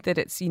to do, that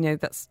it's,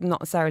 that's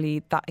not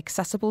necessarily that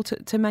accessible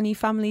to many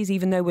families,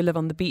 even though we live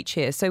on the beach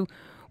here. So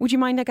would you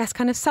mind, I guess,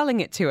 kind of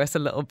selling it to us a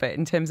little bit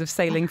in terms of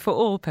sailing for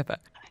all, Pippa?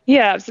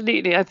 Yeah,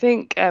 absolutely. I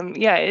think,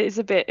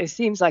 it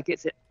seems like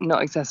it's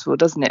not accessible,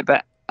 doesn't it?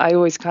 But I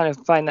always kind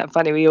of find that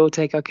funny. We all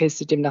take our kids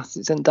to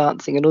gymnastics and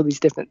dancing and all these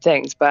different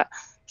things, but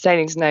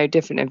sailing's no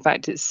different. In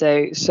fact, it's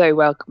so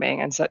welcoming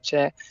and such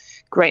a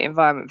great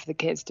environment for the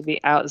kids to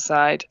be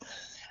outside.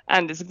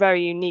 And it's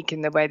very unique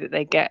in the way that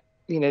they get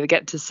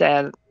to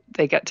sail,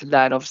 they get to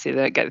learn. Obviously,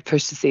 they don't get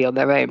pushed to sea on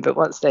their own, but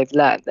once they've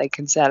learned, they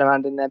can sail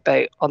around in their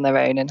boat on their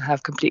own and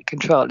have complete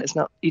control.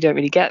 You don't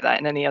really get that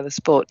in any other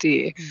sport, do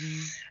you? Mm-hmm.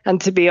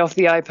 And to be off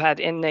the iPad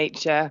in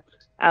nature,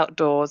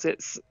 outdoors,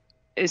 it's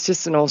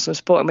just an awesome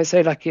sport. And we're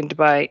so lucky in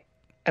Dubai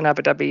and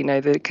Abu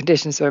Dhabi. The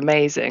conditions are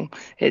amazing.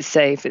 It's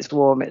safe. It's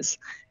warm. It's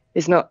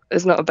not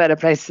a better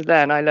place to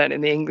learn. I learned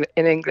in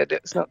England.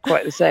 It's not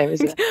quite the same,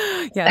 is it?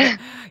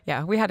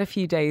 Yeah. We had a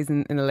few days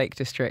in the Lake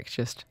District,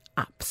 just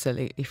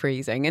absolutely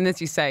freezing. And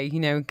as you say,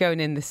 going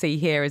in the sea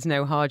here is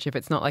no hardship.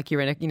 It's not like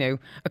you're in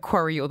a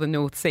quarry or the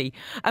North Sea.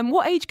 And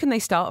what age can they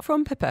start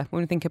from, Pippa,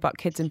 when we think about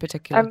kids in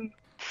particular?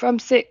 From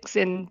 6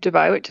 in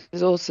Dubai, which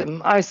is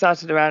awesome. I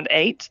started around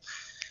 8.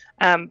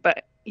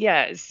 But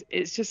yeah,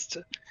 it's just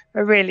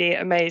a really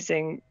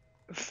amazing,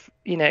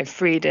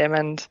 freedom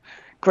and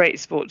great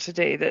sport to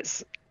do.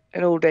 That's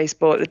an all-day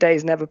sport. The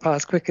days never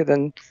pass quicker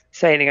than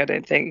sailing, I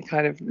don't think. You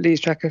kind of lose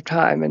track of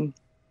time, and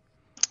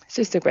it's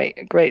just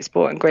a great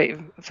sport and great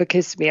for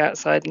kids to be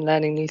outside and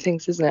learning new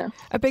things, isn't it?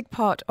 A big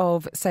part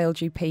of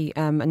SailGP,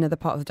 another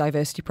part of the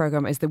diversity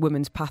programme, is the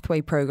Women's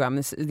Pathway programme.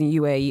 This is the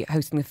UAE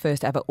hosting the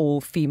first ever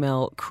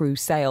all-female crew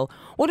sail.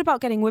 What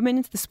about getting women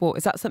into the sport?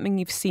 Is that something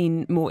you've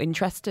seen more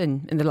interest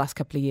in the last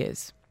couple of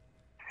years?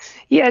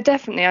 Yeah,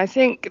 definitely. I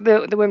think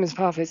the Women's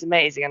Pathway is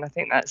amazing, and I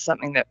think that's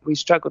something that we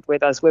struggled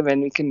with as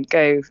women. We can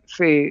go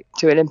through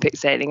to Olympic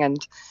sailing,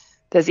 and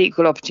there's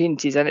equal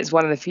opportunities, and it's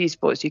one of the few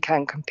sports you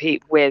can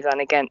compete with and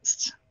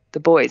against the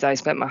boys. I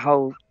spent my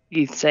whole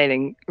youth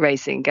sailing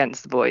racing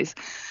against the boys,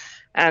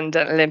 and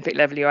at Olympic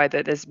level,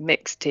 there's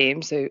mixed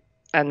teams,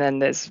 and then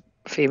there's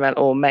female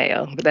or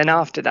male. But then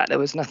after that, there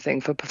was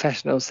nothing for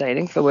professional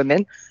sailing for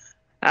women.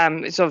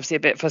 It's obviously a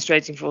bit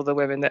frustrating for all the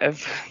women that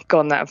have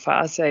gone that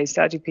far. So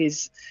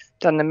SailGP's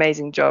done an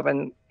amazing job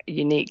and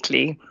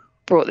uniquely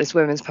brought this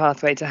Women's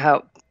Pathway to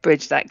help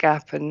bridge that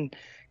gap and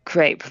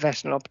create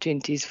professional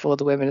opportunities for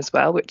the women as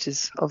well, which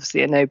is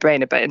obviously a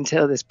no-brainer. But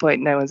until this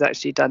point, no one's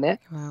actually done it.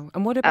 Wow.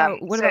 And what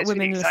about women?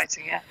 Really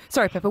exciting, yeah.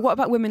 Sorry, Pippa. What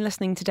about women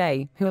listening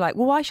today who are like,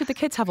 well, why should the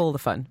kids have all the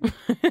fun?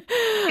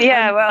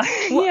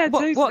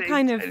 Totally. What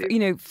kind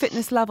of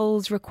fitness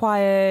levels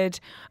required?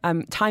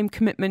 Time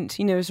commitment?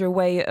 Is there a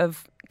way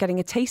of getting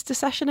a taster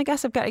session, I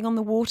guess, of getting on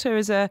the water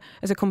as a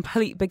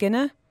complete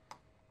beginner?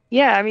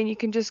 Yeah, I mean, you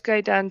can just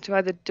go down to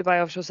either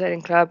Dubai Offshore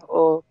Sailing Club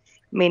or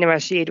Mina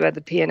Rashid, where the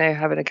P&O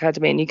have an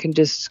academy, and you can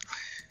just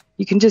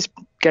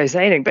go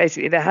sailing.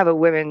 Basically, they have a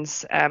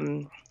women's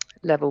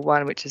level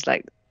 1, which is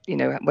like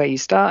where you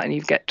start and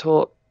you get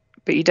taught,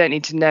 but you don't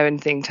need to know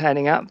anything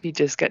turning up. You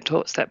just get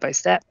taught step by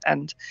step,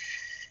 and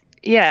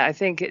yeah, I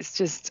think it's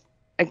just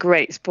a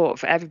great sport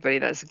for everybody.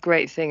 That's a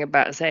great thing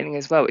about sailing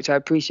as well, which I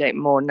appreciate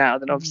more now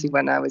than obviously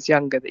when I was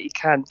younger, that you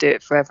can do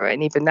it forever.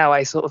 And even now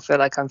I sort of feel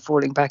like I'm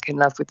falling back in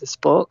love with the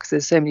sport, because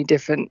there's so many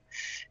different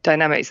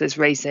dynamics. There's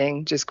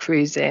racing, just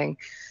cruising,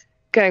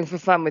 going for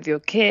fun with your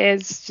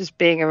kids, just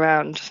being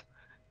around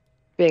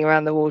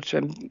the water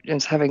and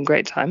just having a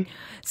great time.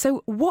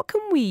 So what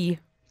can we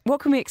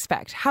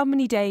expect? How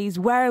many days?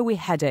 Where are we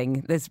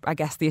heading? There's, I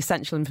guess, the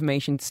essential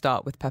information to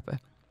start with, Pippa.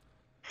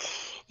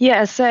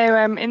 Yeah,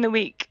 so in the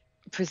week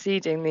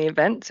preceding the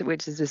event,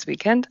 which is this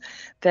weekend,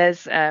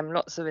 there's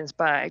lots of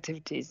Inspire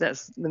activities.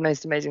 That's the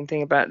most amazing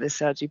thing about this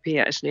SailGP,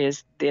 actually,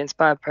 is the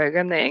Inspire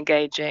program.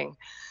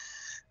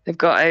 They've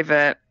got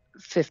over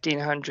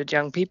 1,500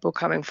 young people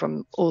coming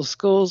from all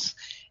schools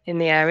in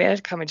the area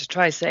coming to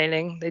try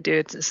sailing. They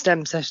do a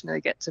STEM session.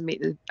 They get to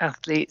meet the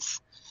athletes,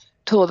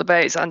 tour the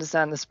boats,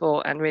 understand the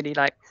sport, and really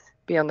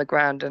be on the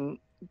ground and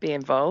be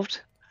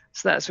involved.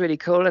 So that's really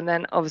cool. And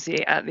then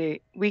obviously at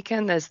the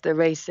weekend, there's the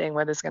racing,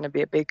 where there's going to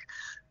be a big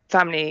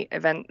family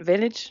event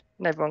village,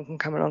 and everyone can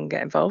come along and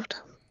get involved.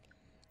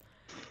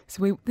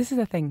 So this is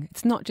the thing.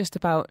 It's not just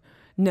about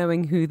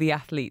knowing who the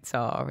athletes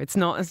are. It's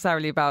not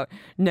necessarily about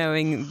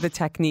knowing the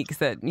techniques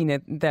that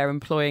they're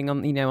employing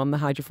on the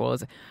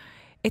hydrofoils.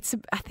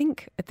 I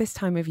think at this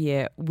time of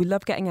year, we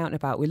love getting out and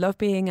about. We love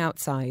being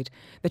outside.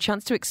 The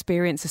chance to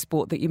experience a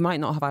sport that you might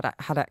not have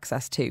had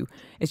access to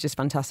is just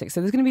fantastic. So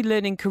there's going to be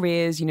learning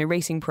careers,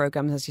 racing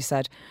programs, as you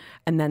said,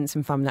 and then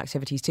some family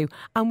activities too.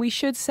 And we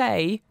should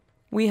say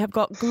we have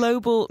got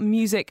global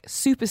music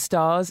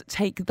superstars,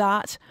 Take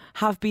That,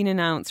 have been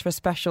announced for a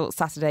special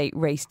Saturday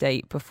race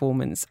day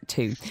performance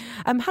too.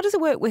 How does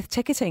it work with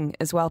ticketing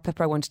as well,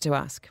 Pippa, I wanted to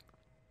ask?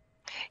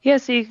 Yeah,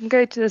 so you can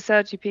go to the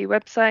SailGP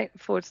website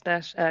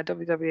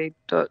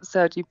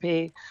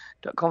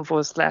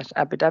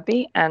www.sailgp.com/Abu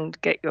Dhabi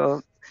and get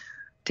your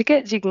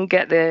tickets. You can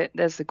get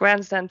there's the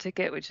grandstand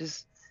ticket, which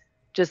is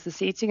just the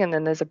seating, and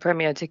then there's a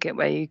premier ticket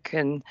where you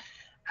can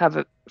have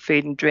a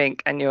food and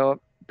drink,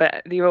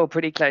 but you're all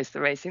pretty close to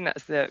the racing.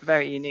 That's the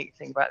very unique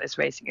thing about this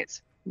racing.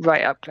 It's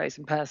right up close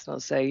and personal,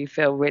 so you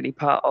feel really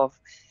part of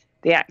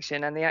the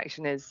action, and the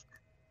action is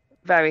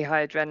very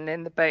high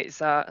adrenaline. The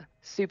boats are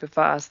super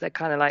fast. They're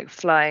kind of like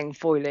flying,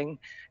 foiling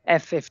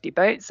F-50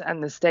 boats,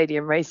 and the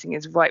stadium racing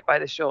is right by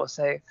the shore.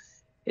 So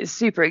it's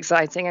super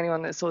exciting.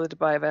 Anyone that saw the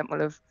Dubai event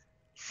will have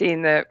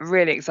seen the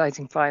really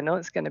exciting final.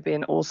 It's going to be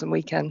an awesome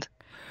weekend.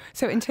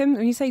 So in terms,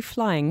 when you say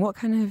flying, what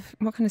kind of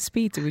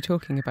speeds are we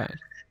talking about?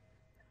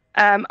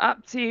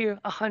 Up to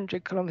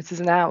 100 kilometers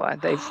an hour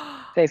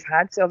they've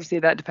had. So obviously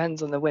that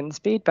depends on the wind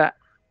speed, but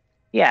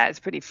yeah, it's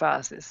pretty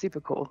fast. It's super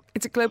cool.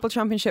 It's a global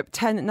championship,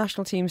 10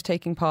 national teams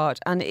taking part,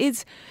 and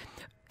it's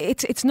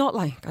not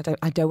like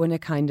I don't want to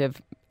kind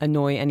of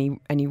annoy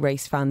any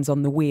race fans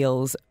on the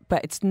wheels,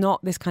 but it's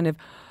not this kind of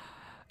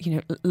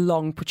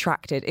long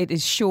protracted. It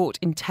is short,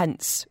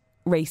 intense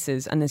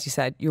races, and as you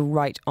said, you're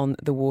right on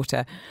the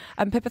water.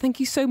 Pippa, thank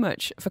you so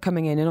much for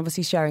coming in and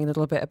obviously sharing a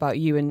little bit about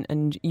you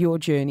and your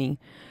journey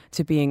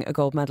to being a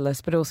gold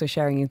medalist, but also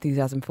sharing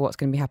enthusiasm for what's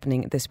going to be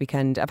happening this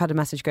weekend. I've had a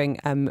message going,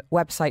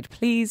 website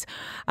please.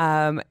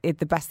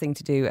 The best thing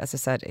to do, as I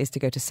said, is to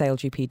go to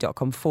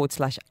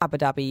sailgp.com/Abu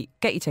Dhabi,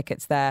 get your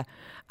tickets there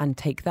and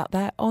take that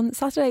there on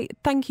Saturday.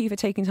 Thank you for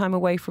taking time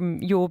away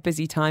from your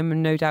busy time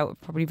and no doubt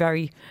probably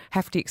very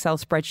hefty Excel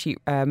spreadsheet,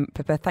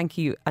 Pippa. Thank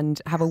you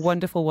and have a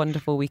wonderful,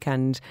 wonderful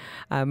weekend.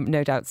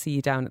 No doubt see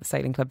you down at the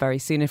Sailing Club very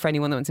soon. And for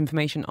anyone that wants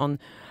information on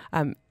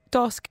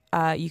DOSC,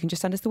 you can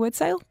just send us the word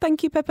sail.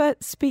 Thank you, Pippa.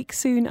 Speak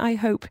soon, I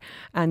hope,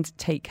 and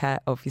take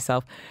care of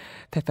yourself.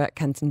 Pippa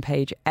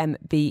Kenton-Page,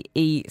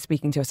 MBE,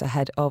 speaking to us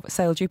ahead of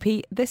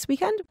SailGP this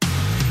weekend.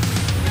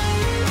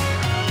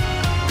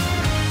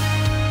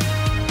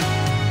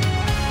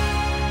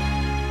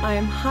 I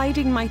am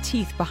hiding my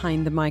teeth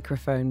behind the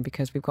microphone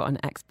because we've got an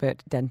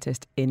expert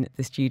dentist in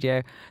the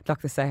studio,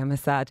 Dr. Seham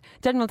Assad,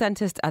 general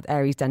dentist at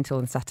Aries Dental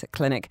and Aesthetic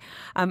Clinic.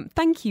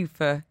 Thank you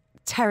for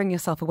tearing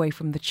yourself away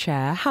from the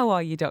chair. How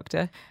are you,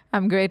 Doctor?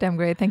 I'm great.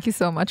 Thank you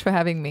so much for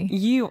having me.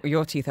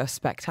 Your teeth are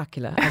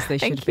spectacular, as they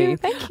should be.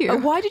 Thank you.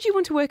 Why did you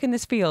want to work in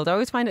this field? I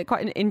always find it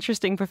quite an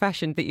interesting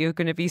profession that you're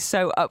going to be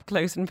so up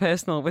close and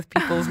personal with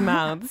people's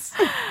mouths.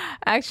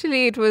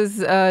 Actually, it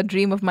was a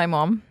dream of my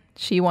mom.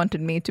 She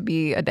wanted me to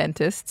be a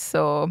dentist,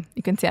 so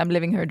you can say I'm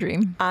living her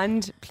dream.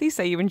 And please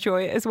say you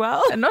enjoy it as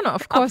well. No,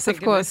 of course.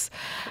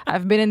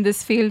 I've been in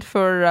this field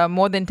for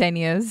more than 10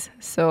 years,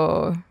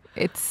 so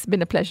it's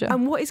been a pleasure.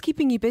 And what is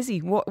keeping you busy?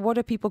 What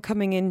are people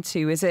coming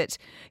into? Is it,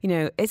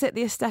 is it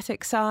the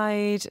aesthetic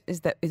side?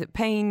 Is it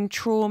pain,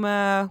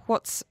 trauma?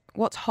 What's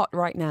hot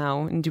right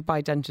now in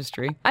Dubai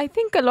dentistry? I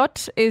think a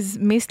lot is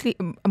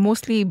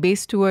mostly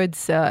based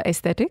towards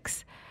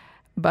aesthetics,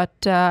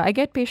 but I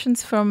get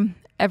patients from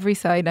every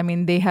side. I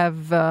mean, they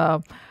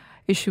have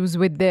issues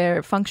with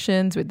their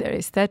functions, with their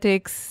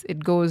aesthetics.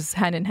 It goes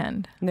hand in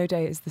hand. No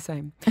day is the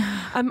same.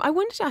 I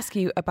wanted to ask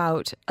you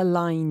about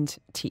aligned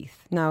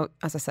teeth. Now,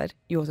 as I said,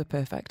 yours are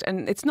perfect.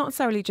 And it's not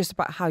necessarily just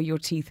about how your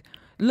teeth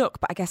look,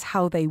 but I guess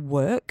how they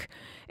work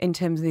in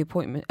terms of the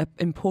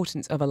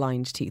importance of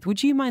aligned teeth.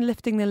 Would you mind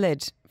lifting the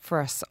lid for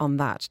us on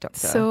that,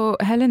 Doctor? So,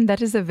 Helen,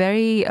 that is a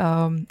very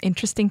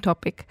interesting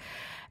topic.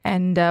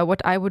 And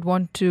what I would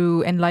want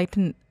to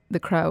enlighten the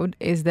crowd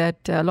is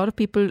that a lot of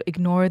people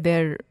ignore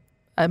their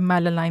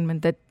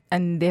malalignment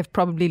and they've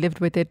probably lived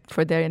with it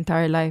for their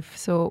entire life.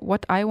 So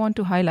what I want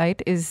to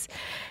highlight is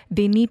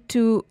they need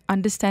to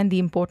understand the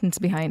importance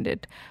behind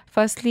it.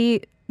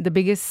 Firstly, the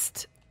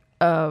biggest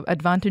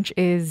advantage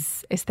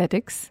is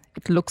aesthetics.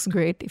 It looks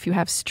great. If you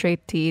have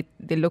straight teeth,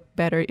 they look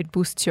better. It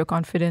boosts your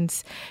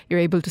confidence. You're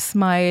able to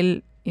smile,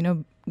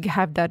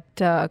 have that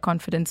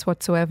confidence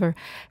whatsoever.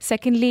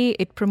 Secondly,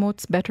 it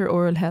promotes better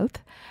oral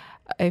health.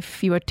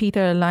 If your teeth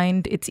are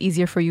aligned, it's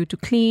easier for you to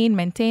clean,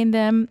 maintain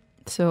them.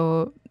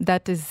 So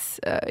that is,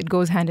 it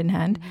goes hand in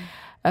hand.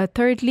 Mm-hmm.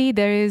 Thirdly,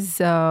 there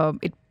is,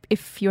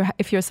 if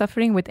you're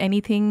suffering with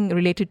anything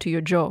related to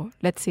your jaw,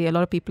 let's say a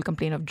lot of people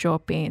complain of jaw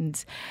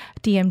pains,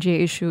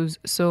 TMJ issues.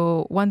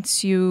 So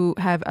once you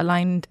have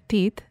aligned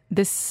teeth,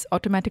 this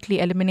automatically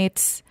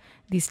eliminates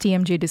these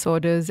TMJ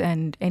disorders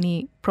and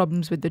any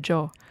problems with the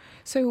jaw.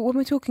 So when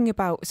we're talking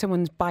about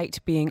someone's bite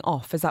being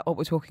off, is that what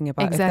we're talking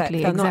about? Exactly.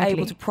 If they're not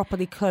able to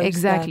properly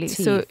close their teeth.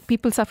 So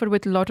people suffer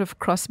with a lot of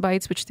cross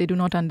bites, which they do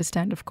not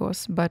understand, of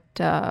course. But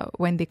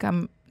when they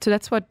come... So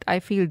that's what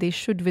I feel. They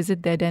should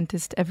visit their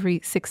dentist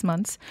every 6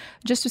 months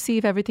just to see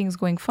if everything's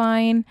going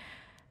fine.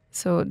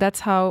 So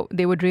that's how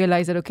they would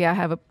realize that, okay, I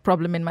have a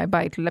problem in my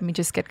bite. Let me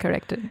just get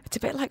corrected. It's a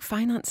bit like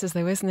finances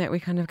though, isn't it? We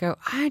kind of go,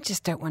 I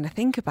just don't want to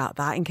think about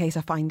that in case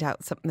I find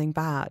out something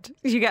bad.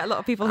 You get a lot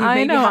of people who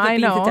maybe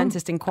haven't been to the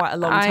dentist in quite a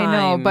long time. I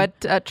know,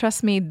 but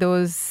trust me,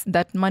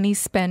 that money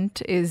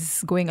spent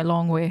is going a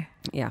long way.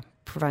 Yeah.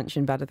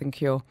 Prevention better than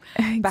cure.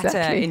 Exactly.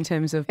 Better in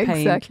terms of pain.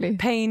 Exactly.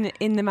 Pain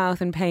in the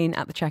mouth and pain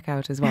at the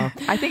checkout as well.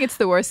 I think it's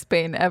the worst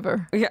pain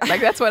ever. Yeah.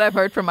 Like that's what I've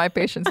heard from my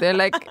patients. They're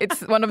like,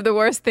 it's one of the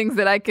worst things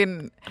that I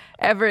can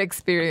ever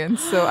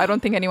experience. So I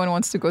don't think anyone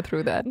wants to go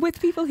through that. With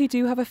people who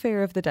do have a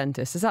fear of the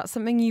dentist, is that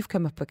something you've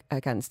come up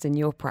against in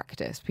your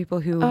practice? People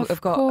who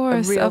have got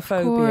a real phobia?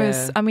 Of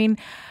course. I mean,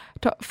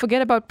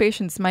 forget about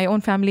patients. My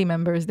own family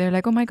members, they're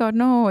like, oh my God,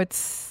 no,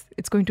 it's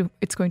going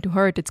to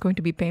hurt. It's going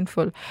to be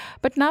painful.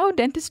 But now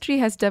dentistry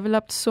has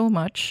developed so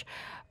much.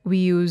 We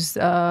use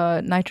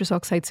nitrous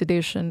oxide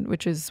sedation,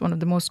 which is one of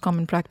the most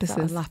common practices.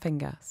 Is that a laughing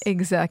gas?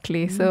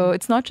 Exactly. So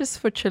it's not just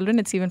for children,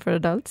 it's even for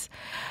adults.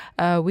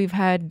 We've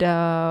had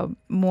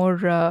more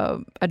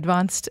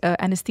advanced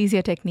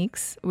anesthesia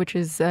techniques, which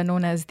is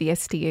known as the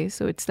STA.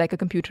 So it's like a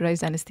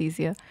computerized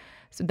anesthesia.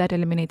 So that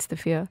eliminates the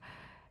fear.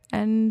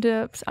 And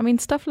I mean,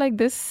 stuff like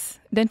this,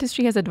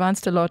 dentistry has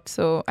advanced a lot,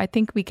 so I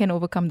think we can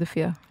overcome the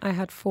fear. I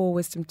had 4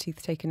 wisdom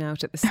teeth taken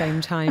out at the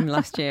same time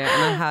last year,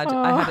 and I had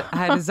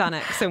a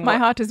Xanax. And my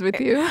heart is with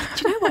you.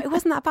 Do you know what? It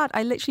wasn't that bad.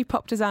 I literally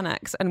popped a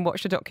Xanax and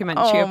watched a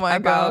documentary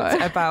about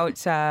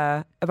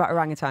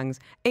orangutans.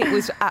 It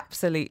was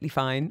absolutely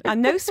fine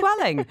and no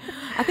swelling.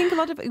 I think a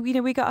lot of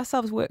we got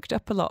ourselves worked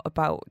up a lot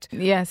about.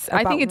 Yes,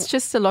 I think it's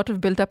just a lot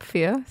of built-up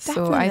fear. Definitely.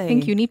 So I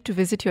think you need to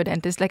visit your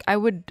dentist. Like I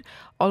would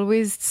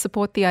always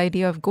support the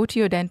idea of go to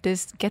your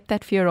dentist, get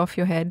that fear off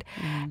your head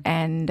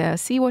and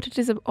see what it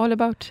is all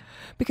about.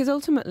 Because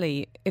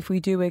ultimately, if we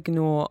do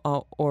ignore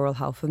our oral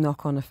health, the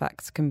knock-on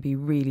effects can be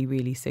really,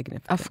 really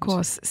significant. Of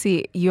course.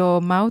 See, your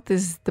mouth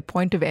is the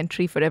point of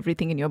entry for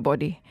everything in your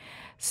body.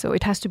 So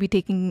it has to be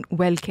taken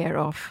well care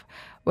of.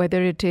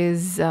 Whether it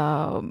is,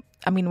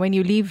 when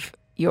you leave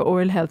your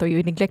oral health or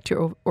you neglect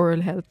your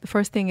oral health, the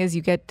first thing is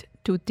you get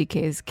tooth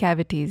decays,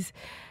 cavities.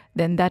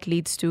 Then that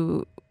leads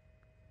to,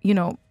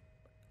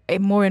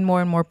 more and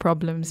more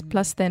problems.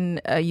 Plus then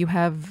you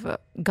have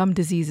gum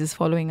diseases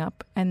following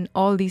up, and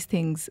all these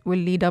things will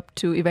lead up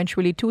to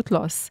eventually tooth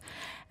loss,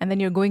 and then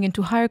you're going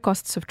into higher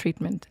costs of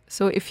treatment.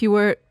 So if you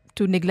were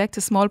to neglect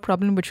a small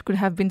problem which could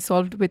have been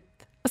solved with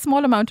a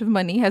small amount of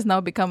money, has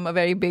now become a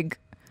very big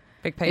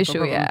issue.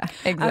 Problem. Yeah,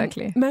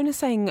 exactly. Mona's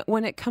saying,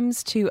 when it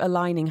comes to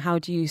aligning, how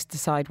do you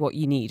decide what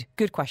you need?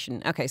 Good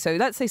question. Okay, so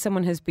let's say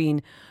someone has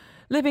been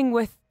living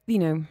with,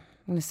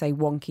 I'm going to say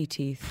wonky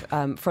teeth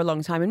for a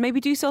long time and maybe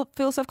do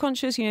feel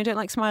self-conscious, don't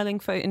like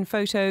smiling in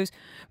photos,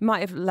 might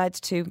have led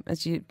to,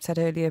 as you said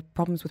earlier,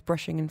 problems with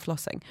brushing and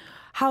flossing.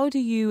 How do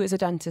you as a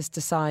dentist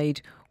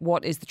decide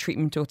what is the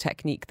treatment or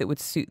technique that would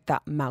suit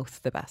that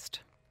mouth the best?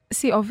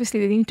 See, obviously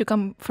they need to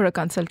come for a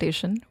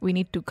consultation. We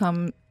need to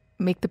come,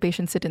 make the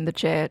patient sit in the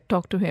chair,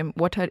 talk to him,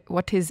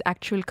 what his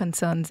actual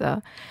concerns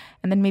are.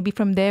 And then maybe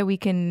from there we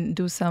can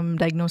do some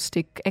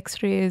diagnostic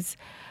x-rays,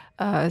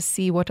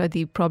 see what are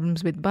the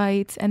problems with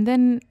bites, and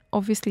then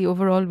obviously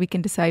overall we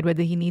can decide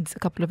whether he needs a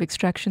couple of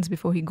extractions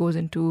before he goes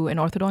into an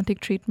orthodontic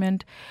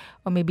treatment,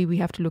 or maybe we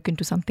have to look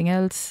into something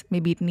else.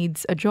 Maybe it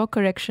needs a jaw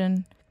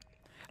correction.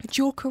 A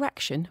jaw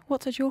correction?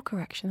 What's a jaw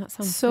correction? That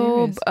sounds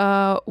serious.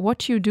 So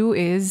what you do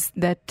is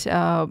that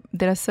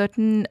there are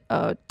certain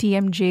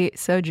TMJ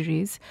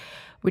surgeries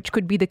which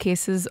could be the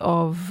cases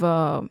of,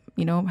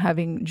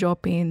 having jaw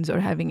pains or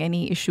having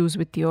any issues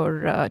with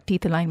your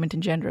teeth alignment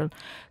in general.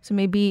 So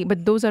maybe,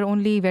 but those are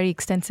only very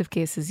extensive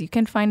cases. You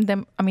can find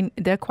them,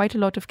 there are quite a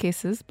lot of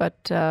cases,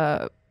 but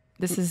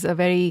this is a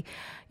very,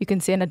 you can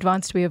say, an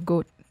advanced way of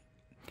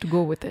to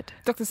go with it.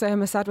 Dr. Seher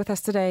Masad with us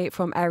today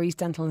from Aries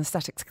Dental and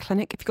Aesthetics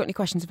Clinic. If you've got any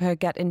questions of her,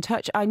 get in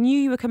touch. I knew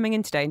you were coming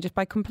in today, and just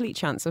by complete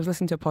chance, I was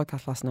listening to a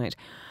podcast last night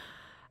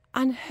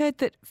and heard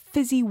that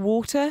fizzy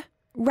water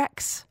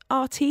wrecks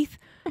our teeth.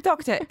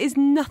 Doctor, is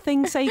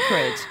nothing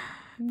sacred?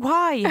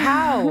 Why?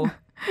 How?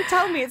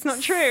 Tell me it's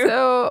not true.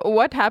 So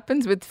what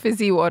happens with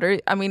fizzy water?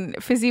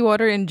 Fizzy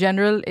water in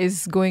general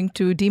is going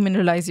to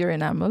demineralize your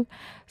enamel.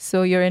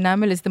 So your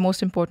enamel is the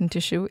most important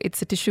tissue. It's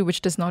a tissue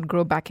which does not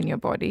grow back in your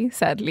body,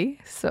 sadly.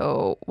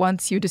 So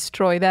once you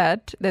destroy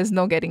that, there's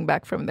no getting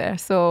back from there.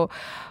 So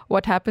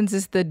what happens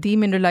is the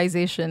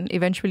demineralization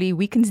eventually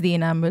weakens the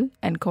enamel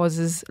and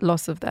causes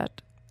loss of that,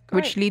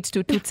 which leads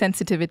to tooth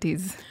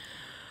sensitivities.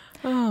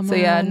 Oh, so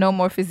yeah, no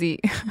more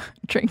fizzy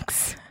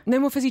drinks. No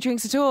more fizzy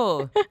drinks at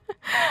all?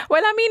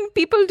 Well,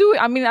 people do.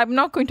 I'm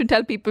not going to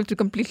tell people to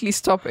completely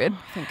stop it.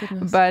 Thank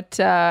goodness. But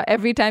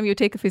every time you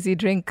take a fizzy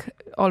drink,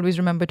 always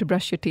remember to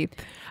brush your teeth.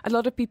 A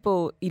lot of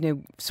people,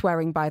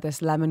 swearing by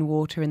this lemon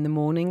water in the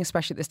morning,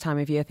 especially at this time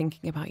of year,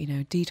 thinking about,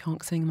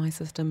 detoxing my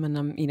system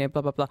and,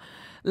 blah, blah, blah.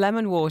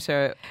 Lemon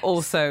water,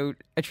 also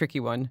a tricky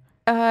one.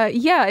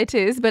 Yeah, it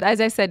is. But as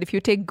I said, if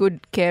you take good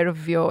care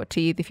of your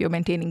teeth, if you're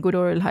maintaining good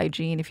oral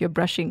hygiene, if you're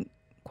brushing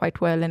quite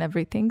well and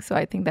everything, so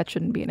I think that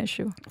shouldn't be an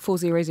issue.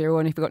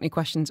 4001 if you've got any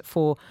questions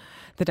for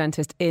the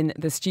dentist in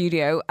the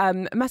studio. A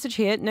message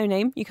here, no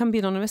name, you can be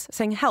anonymous,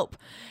 saying help.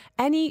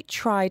 Any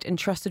tried and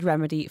trusted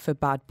remedy for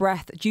bad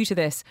breath? Due to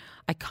this,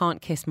 I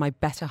can't kiss my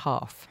better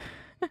half.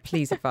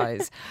 Please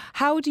advise.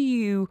 How do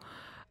you...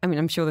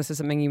 I'm sure this is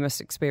something you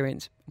must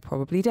experience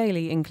probably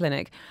daily in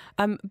clinic.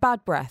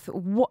 Bad breath,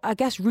 I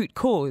guess root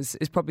cause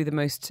is probably the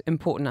most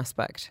important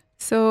aspect.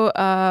 So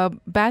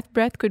bad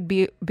breath could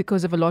be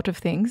because of a lot of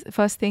things.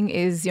 First thing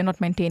is you're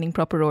not maintaining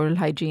proper oral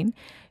hygiene.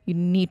 You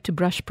need to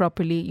brush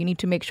properly. You need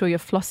to make sure you're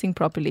flossing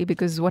properly,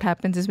 because what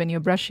happens is when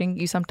you're brushing,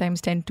 you sometimes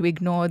tend to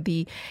ignore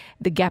the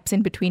gaps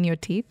in between your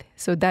teeth.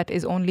 So that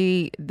is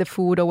only the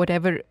food or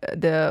whatever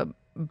the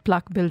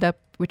plaque buildup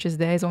which is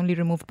there is only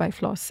removed by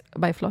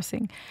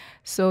flossing.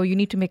 So you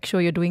need to make sure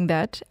you're doing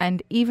that.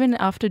 And even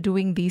after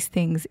doing these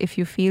things, if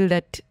you feel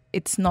that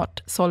it's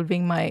not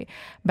solving my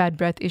bad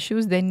breath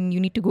issues, then you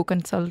need to go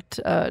consult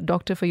a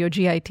doctor for your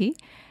GIT.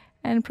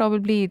 And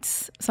probably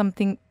it's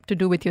something to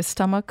do with your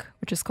stomach,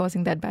 which is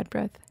causing that bad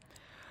breath.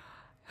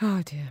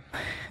 Oh dear.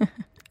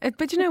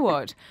 But you know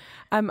what?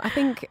 I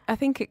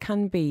think it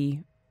can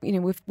be,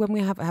 when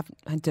we have had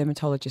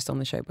dermatologists on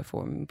the show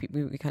before,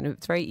 we kind of,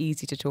 it's very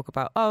easy to talk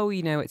about,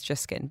 it's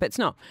just skin, but it's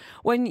not.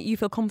 When you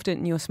feel confident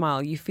in your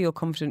smile, you feel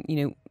confident,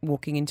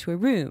 walking into a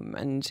room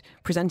and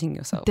presenting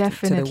yourself to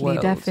the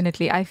world.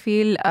 Definitely. I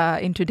feel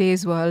in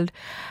today's world,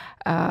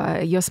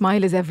 your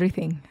smile is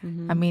everything.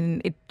 Mm-hmm.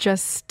 It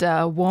just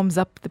warms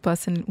up the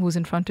person who's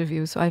in front of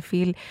you. So I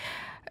feel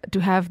to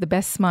have the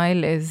best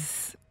smile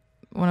is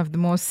one of the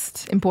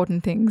most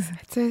important things.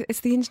 It's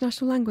the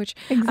international language.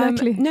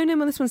 Exactly. No,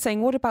 this one's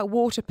saying, what about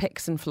water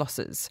picks and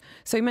flossers?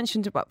 So you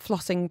mentioned about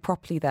flossing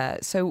properly there.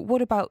 So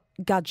what about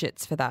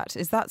gadgets for that?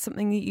 Is that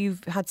something that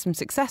you've had some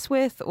success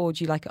with, or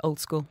do you like it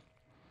old school?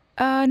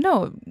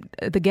 No,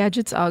 the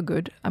gadgets are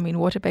good.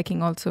 Water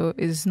picking also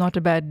is not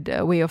a bad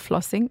way of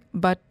flossing,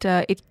 but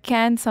it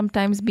can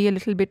sometimes be a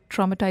little bit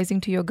traumatizing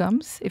to your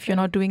gums if you're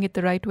not doing it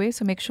the right way.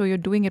 So make sure you're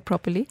doing it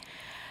properly.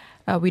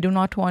 We do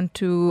not want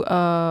to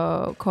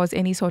cause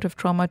any sort of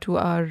trauma to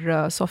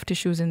our soft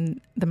tissues in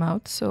the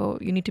mouth. So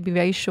you need to be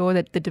very sure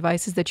that the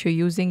devices that you're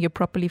using, you're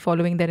properly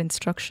following their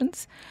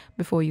instructions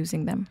before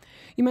using them.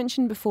 You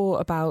mentioned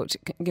before about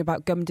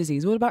gum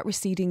disease. What about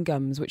receding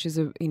gums, which is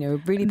a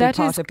really big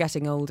part of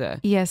getting older?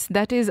 Yes,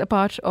 that is a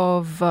part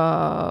of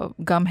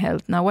gum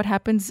health. Now, what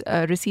happens?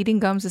 Receding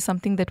gums is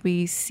something that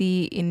we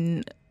see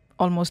in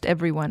almost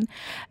everyone.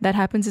 That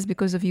happens is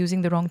because of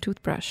using the wrong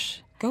toothbrush.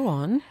 Go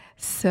on.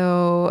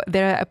 So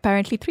there are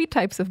apparently 3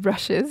 types of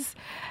brushes.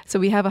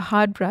 So we have a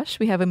hard brush,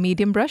 we have a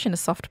medium brush, and a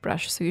soft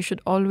brush. So you should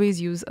always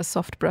use a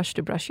soft brush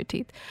to brush your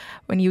teeth.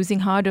 When using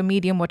hard or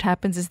medium, what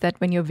happens is that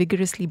when you're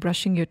vigorously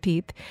brushing your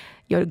teeth,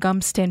 your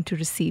gums tend to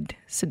recede.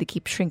 So they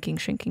keep shrinking,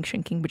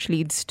 which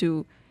leads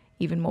to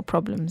even more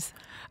problems.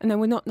 And then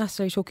we're not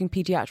necessarily talking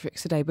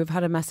pediatrics today. We've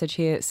had a message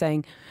here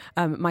saying,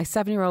 my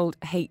 7-year-old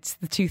hates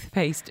the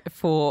toothpaste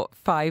for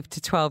 5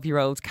 to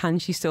 12-year-olds. Can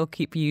she still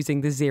keep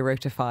using the 0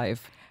 to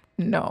 5?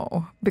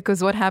 No,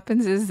 because what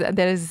happens is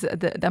there is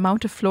the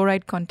amount of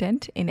fluoride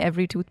content in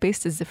every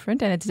toothpaste is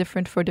different, and it's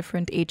different for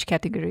different age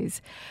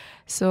categories.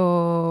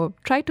 So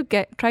try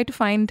to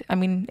find,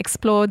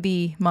 explore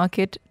the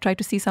market, try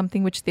to see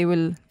something which they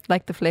will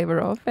like the flavor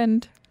of,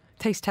 and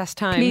taste test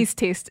time. Please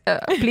taste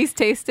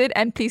it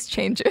and please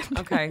change it.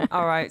 Okay,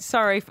 all right.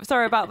 Sorry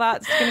about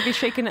that. It's going to be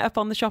shaking it up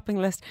on the shopping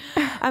list.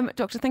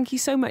 Doctor, thank you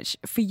so much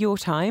for your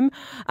time.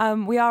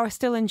 We are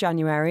still in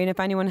January, and if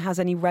anyone has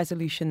any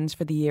resolutions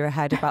for the year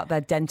ahead about their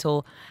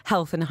dental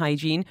health and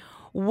hygiene,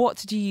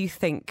 what do you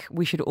think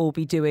we should all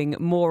be doing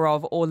more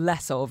of or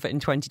less of in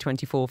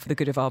 2024 for the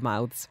good of our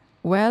mouths?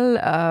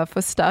 Well, for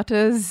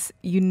starters,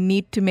 you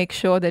need to make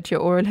sure that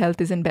your oral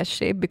health is in best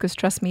shape, because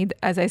trust me,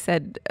 as I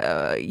said,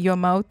 your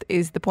mouth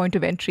is the point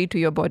of entry to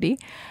your body.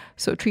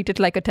 So treat it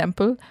like a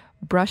temple.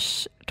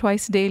 Brush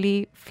twice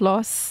daily,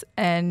 floss,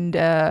 and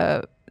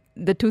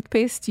the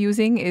toothpaste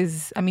using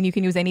is, you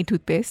can use any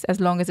toothpaste as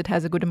long as it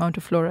has a good amount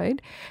of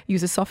fluoride.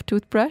 Use a soft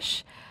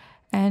toothbrush,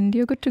 and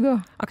you're good to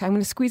go. Okay, I'm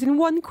going to squeeze in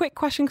one quick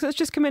question because it's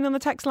just come in on the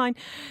text line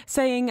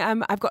saying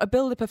I've got a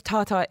buildup of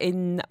tartar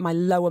in my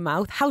lower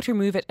mouth. How to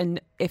remove it,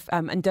 and if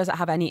and does it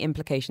have any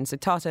implications? So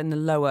tartar in the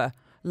lower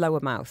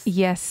mouth.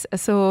 Yes,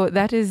 so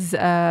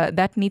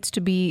that needs to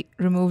be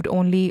removed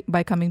only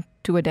by coming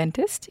to a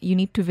dentist. You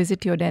need to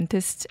visit your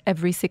dentist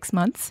every 6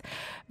 months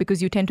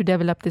because you tend to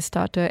develop this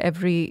tartar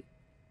every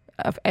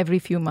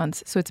few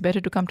months. So it's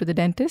better to come to the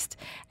dentist,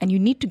 and you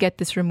need to get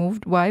this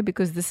removed. Why?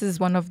 Because this is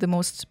one of the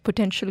most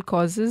potential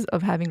causes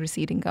of having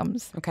receding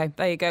gums. Okay,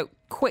 there you go.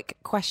 Quick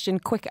question,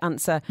 quick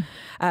answer.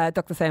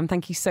 Dr. Thayam,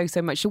 thank you so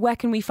much. So where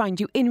can we find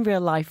you in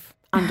real life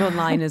and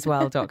online as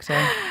well, Doctor?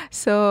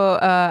 So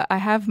I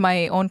have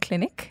my own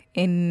clinic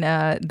in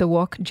the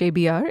Walk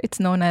JBR. It's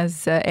known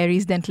as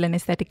Aries Dental and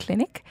Aesthetic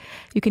Clinic.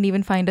 You can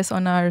even find us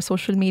on our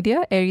social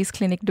media, Aries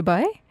Clinic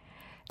Dubai.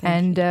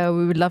 And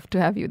we would love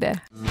to have you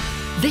there.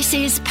 This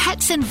is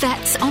Pets and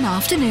Vets on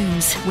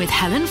Afternoons with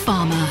Helen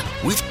Farmer.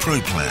 With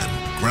ProPlan,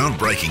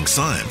 groundbreaking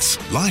science,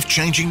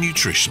 life-changing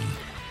nutrition.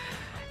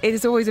 It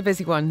is always a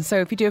busy one. So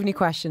if you do have any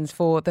questions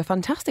for the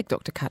fantastic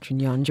Dr. Katrin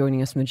Jan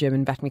joining us from the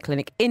German Veterinary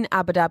Clinic in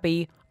Abu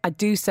Dhabi, I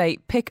do say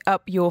pick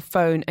up your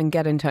phone and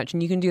get in touch.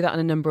 And you can do that in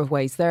a number of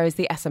ways. There is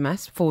the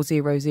SMS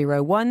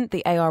 4001,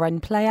 the ARN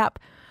Play app.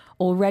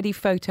 Already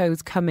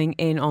photos coming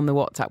in on the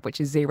WhatsApp, which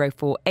is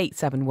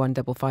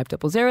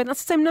 048715500.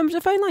 That's the same number as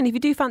the phone line. If you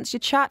do fancy a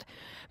chat,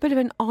 bit of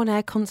an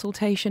on-air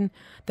consultation,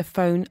 the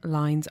phone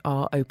lines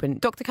are open.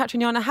 Dr.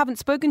 Katrin Jan, I haven't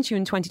spoken to you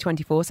in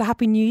 2024, so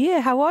Happy New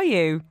Year. How are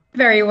you?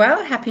 Very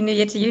well. Happy New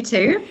Year to you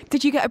too.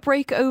 Did you get a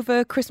break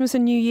over Christmas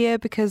and New Year?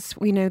 Because,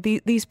 you know,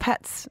 these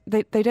pets,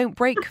 they don't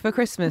break for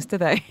Christmas, do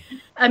they?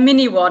 A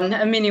mini one.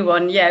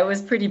 Yeah, it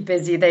was pretty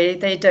busy.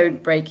 They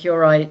don't break, you're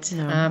right.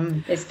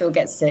 No. They still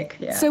get sick.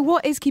 Yeah. So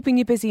what is keeping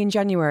you busy in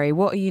January?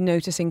 What are you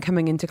noticing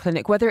coming into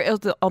clinic, whether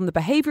it's on the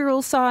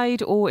behavioural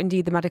side or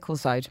indeed the medical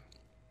side?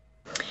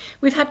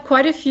 We've had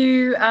quite a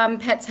few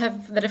pets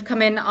that have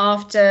come in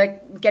after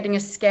getting a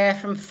scare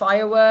from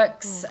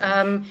fireworks.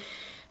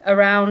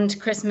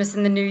 Around Christmas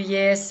and the New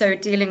Year. So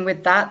dealing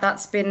with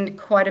that's been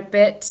quite a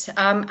bit.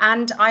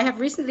 And I have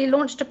recently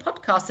launched a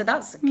podcast, so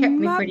that's kept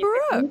me pretty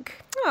busy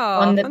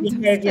on the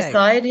behaviour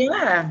side.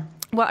 Yeah.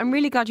 Well, I'm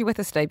really glad you're with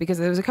us today because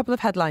there was a couple of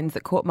headlines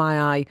that caught my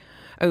eye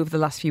over the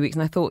last few weeks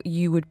and I thought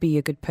you would be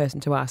a good person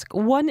to ask.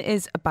 One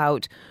is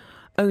about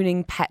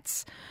owning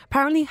pets,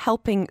 apparently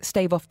helping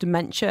stave off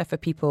dementia for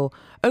people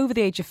over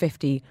the age of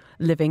 50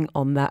 living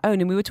on their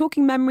own. And we were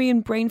talking memory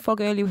and brain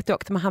fog earlier with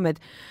Dr. Mohammed,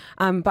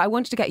 but I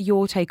wanted to get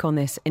your take on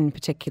this in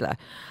particular.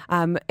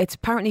 It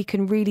apparently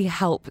can really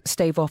help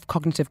stave off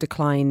cognitive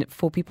decline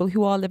for people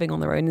who are living on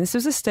their own. And this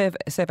was a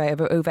survey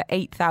of over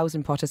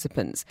 8,000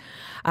 participants.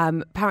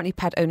 Apparently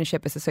pet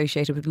ownership is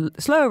associated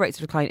with slower rates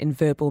of decline in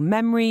verbal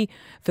memory,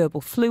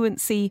 verbal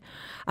fluency.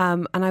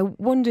 And I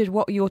wondered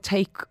what your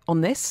take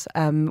on this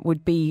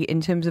would be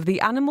in terms of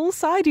the animal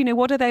side. You know,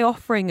 what are they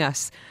offering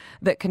us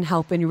that can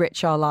help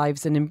enrich our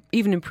lives and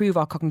even improve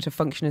our cognitive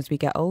function as we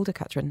get older,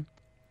 Katrin?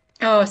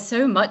 Oh,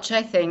 so much,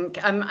 I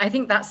think. I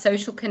think that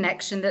social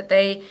connection that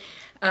they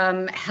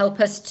help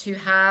us to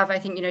have. I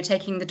think, you know,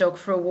 taking the dog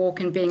for a walk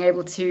and being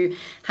able to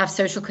have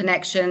social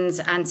connections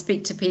and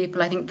speak to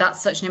people, I think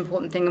that's such an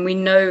important thing. And we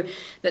know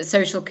that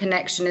social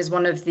connection is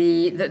one of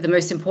the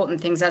most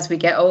important things as we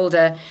get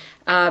older.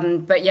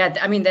 But yeah,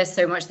 I mean, there's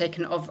so much they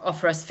can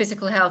offer us.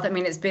 Physical health, I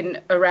mean, it's been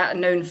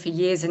known for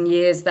years and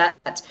years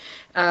that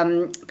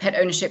pet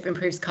ownership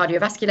improves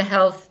cardiovascular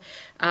health.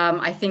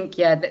 I think,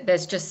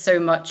 there's just so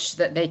much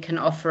that they can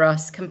offer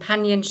us.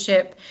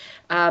 Companionship,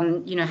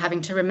 you know,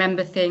 having to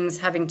remember things,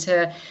 having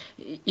to,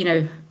 you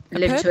know,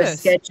 live to a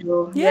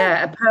schedule.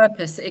 Yeah, a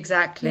purpose,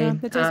 exactly.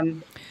 Yeah,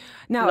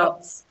 now,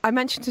 I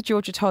mentioned to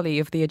Georgia Tolley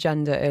of The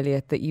Agenda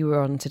earlier that you were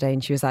on today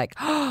and she was like,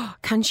 oh,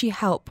 can she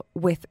help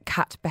with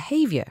cat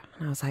behaviour?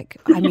 And I was like,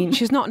 I mean,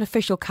 she's not an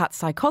official cat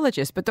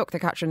psychologist, but Dr.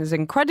 Katrin is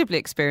incredibly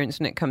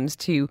experienced when it comes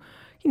to,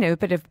 you know, a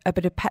bit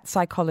of pet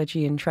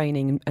psychology and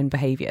training and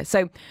behaviour.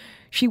 So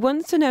she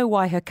wants to know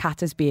why her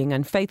cat is being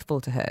unfaithful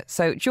to her.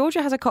 So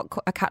Georgia has a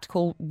cat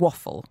called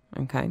Waffle,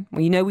 okay? Well,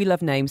 you know we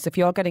love names. So if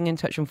you are getting in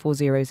touch on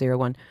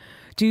 4001,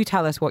 do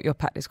tell us what your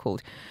pet is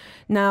called.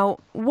 Now,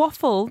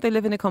 Waffle, they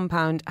live in a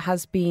compound,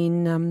 has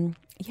been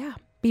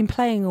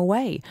playing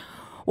away.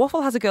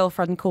 Waffle has a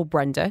girlfriend called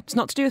Brenda. It's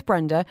not to do with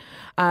Brenda.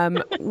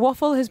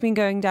 Waffle has been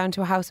going down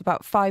to a house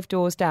about 5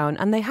 doors down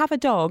and they have a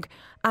dog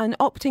and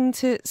opting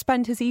to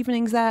spend his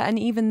evenings there and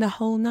even the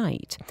whole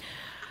night.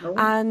 Oh.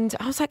 And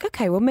I was like,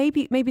 okay, well,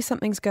 maybe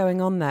something's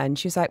going on there. And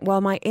she was like, well,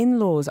 my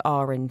in-laws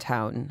are in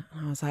town.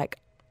 And I was like,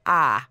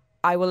 I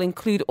will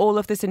include all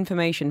of this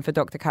information for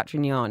Dr.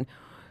 Katrin Jan.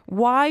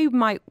 Why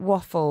might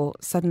Waffle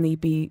suddenly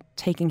be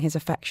taking his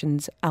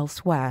affections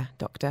elsewhere,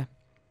 Doctor?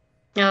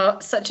 Oh,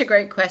 such a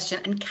great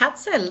question. And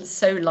cats are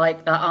so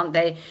like that, aren't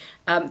they?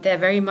 They're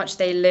very much,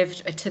 they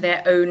live to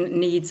their own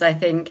needs, I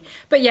think.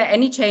 But yeah,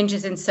 any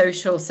changes in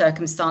social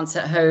circumstance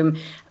at home,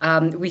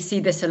 we see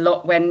this a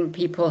lot when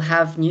people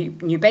have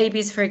new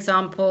babies, for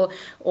example,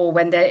 or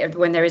when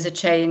there is a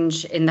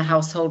change in the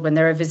household, when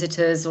there are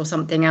visitors or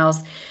something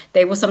else,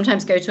 they will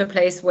sometimes go to a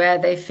place where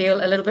they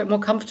feel a little bit more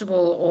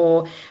comfortable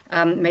or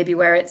maybe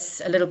where it's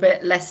a little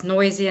bit less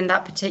noisy in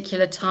that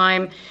particular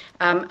time.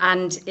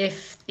 And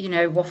if, you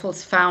know,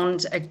 Waffle's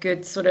found a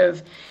good sort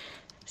of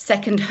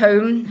second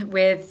home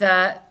with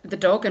the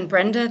dog and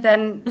Brenda,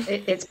 then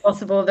it's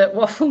possible that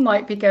Waffle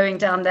might be going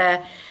down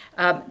there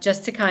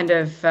just to kind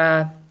of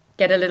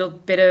get a little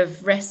bit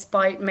of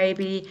respite,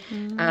 maybe.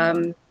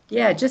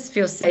 Just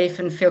feel safe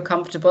and feel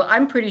comfortable.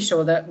 I'm pretty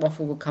sure that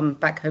Waffle will come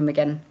back home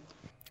again.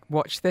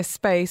 Watch this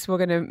space. We're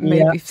going to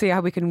maybe see how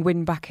we can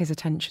win back his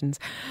attentions.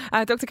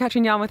 Dr.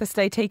 Katrin Yarn with us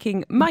today,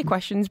 taking my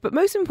questions, but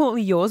most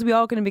importantly yours. We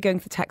are going to be going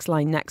to the text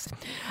line next.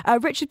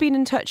 Richard's been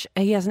in touch.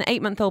 He has an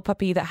 8-month-old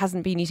puppy that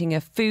hasn't been eating her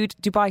food.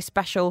 Dubai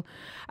special,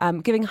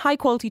 giving high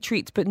quality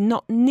treats, but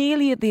not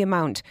nearly the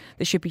amount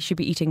that should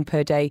be eating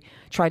per day.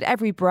 Tried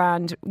every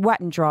brand, wet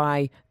and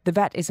dry. The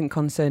vet isn't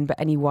concerned, but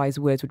any wise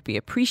words would be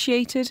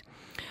appreciated.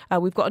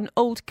 We've got an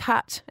old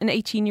cat, an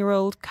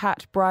 18-year-old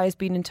cat. Briar's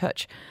been in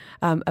touch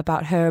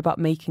about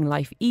making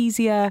life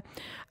easier,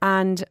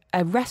 and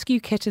a rescue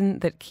kitten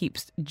that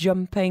keeps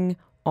jumping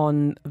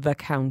on the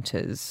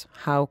counters.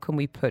 How can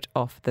we put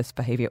off this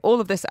behaviour? All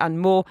of this and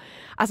more.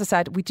 As I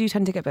said, we do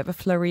tend to get a bit of a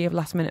flurry of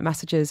last-minute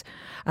messages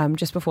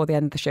just before the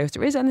end of the show. So if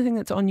there is anything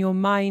that's on your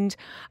mind,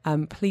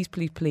 please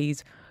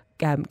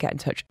get in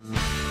touch.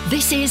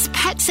 This is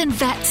Pets and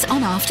Vets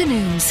on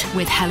Afternoons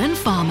with Helen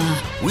Farmer.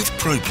 With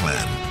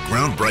ProPlan,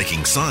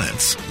 groundbreaking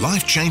science,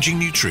 life-changing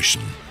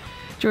nutrition.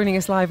 Joining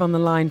us live on the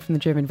line from the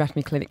German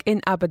Veterinary Clinic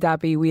in Abu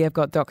Dhabi, we have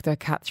got Dr.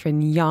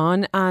 Katrin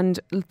Yarn, and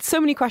so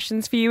many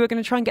questions for you. We're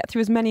going to try and get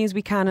through as many as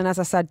we can, and as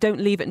I said, don't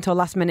leave it until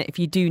last minute if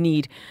you do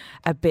need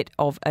a bit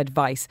of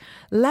advice.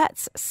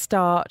 Let's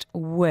start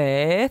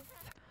with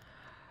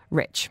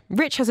Rich.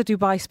 Rich has a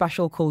Dubai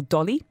special called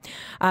Dolly.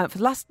 For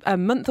the last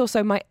month or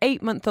so, my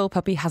 8-month-old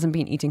puppy hasn't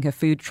been eating her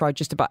food, tried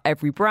just about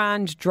every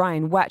brand, dry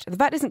and wet. The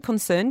vet isn't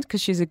concerned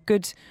because she's a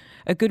good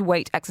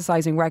weight,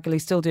 exercising regularly,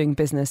 still doing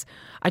business.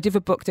 I do have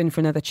a booked in for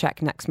another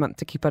check next month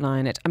to keep an eye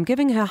on it. I'm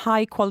giving her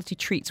high quality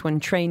treats when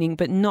training,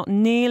 but not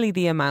nearly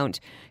the amount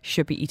she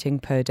should be eating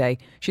per day.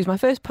 She's my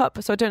first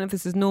pup, so I don't know if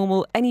this is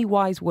normal. Any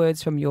wise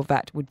words from your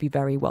vet would be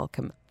very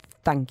welcome.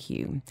 Thank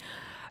you.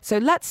 So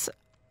let's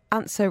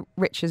answer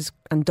Rich's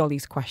and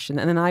Dolly's question,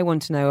 and then I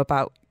want to know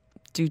about,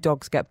 do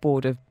dogs get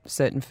bored of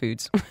certain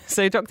foods?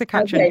 So Dr.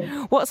 Katrin,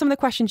 what are some of the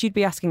questions you'd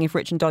be asking if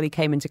Rich and Dolly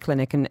came into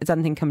clinic, and has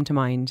anything come to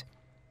mind?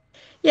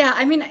 Yeah,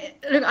 I mean,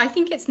 look, I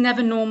think it's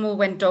never normal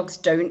when dogs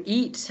don't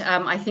eat.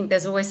 I think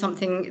there's always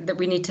something that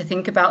we need to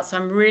think about. So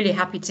I'm really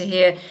happy to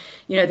hear,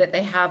 that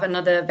they have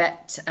another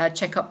vet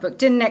checkup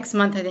booked in next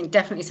month. I think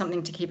definitely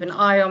something to keep an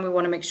eye on. We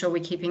want to make sure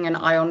we're keeping an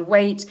eye on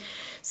weight.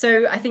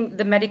 So I think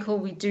the medical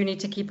we do need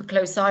to keep a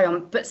close eye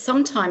on. But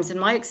sometimes, in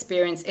my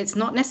experience, it's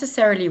not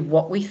necessarily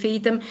what we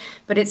feed them,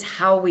 but it's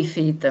how we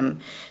feed them.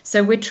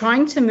 So we're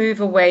trying to move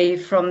away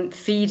from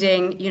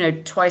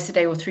feeding, twice a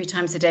day or 3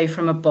 times a day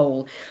from a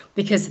bowl,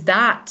 because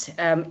that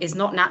is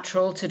not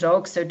natural to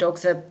dogs. So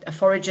dogs are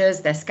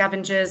foragers, they're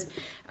scavengers,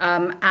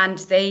 and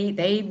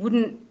they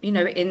wouldn't, in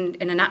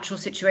a natural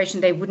situation,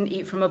 they wouldn't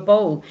eat from a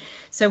bowl.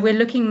 So we're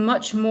looking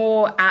much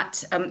more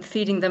at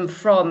feeding them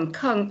from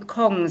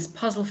kongs,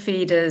 puzzle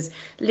feeders,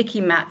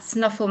 licky mats,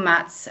 snuffle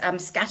mats,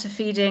 scatter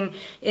feeding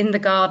in the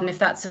garden if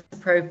that's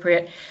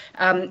appropriate.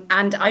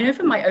 And I know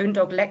from my own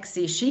dog,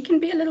 Lexi, she can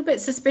be a little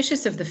bit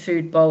suspicious of the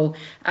food bowl.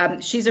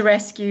 She's a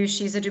rescue,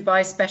 she's a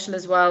Dubai special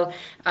as well.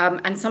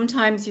 And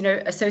sometimes,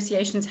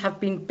 associations have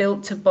been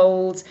built to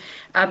bowls.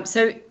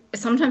 So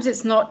sometimes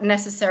it's not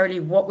necessarily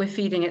what we're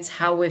feeding, it's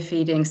how we're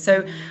feeding.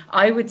 So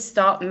I would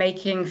start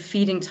making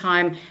feeding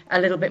time a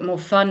little bit more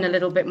fun, a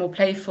little bit more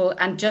playful,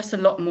 and just a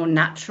lot more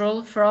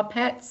natural for our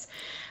pets.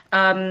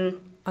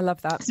 I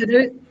love that. So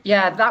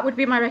that would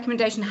be my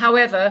recommendation.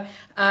 However,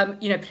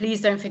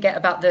 please don't forget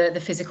about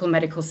the physical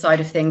medical side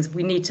of things.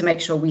 We need to make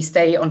sure we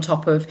stay on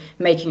top of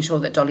making sure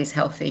that Dolly's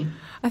healthy.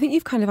 I think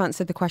you've kind of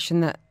answered the question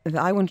that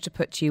I wanted to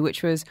put to you,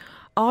 which was,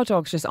 our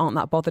dogs just aren't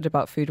that bothered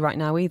about food right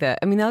now either.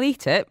 I mean, they'll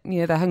eat it.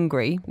 They're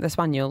hungry. They're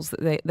spaniels.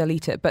 They'll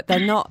eat it, but they're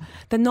not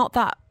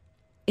that.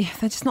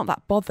 They're just not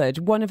that bothered.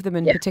 One of them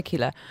in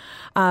particular.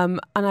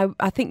 And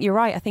I think you're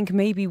right. I think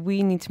maybe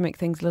we need to make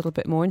things a little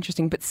bit more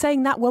interesting. But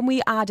saying that, when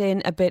we add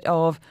in a bit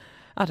of,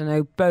 I don't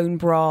know, bone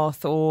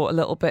broth or a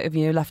little bit of,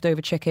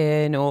 leftover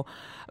chicken, or,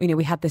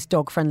 we had this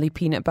dog-friendly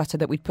peanut butter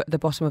that we'd put at the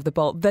bottom of the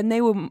bowl, then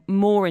they were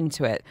more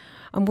into it.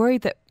 I'm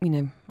worried that,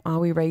 are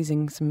we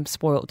raising some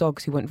spoilt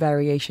dogs who want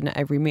variation at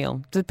every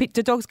meal? Do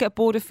dogs get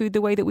bored of food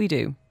the way that we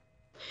do?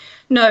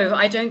 No,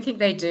 I don't think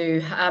they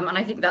do. And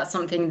I think that's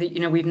something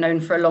that, we've known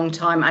for a long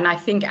time. And I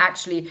think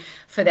actually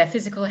for their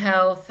physical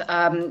health,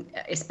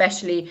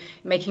 especially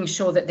making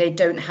sure that they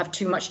don't have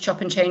too much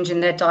chop and change in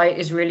their diet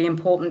is really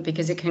important,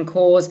 because it can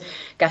cause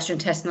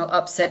gastrointestinal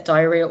upset,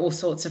 diarrhea, all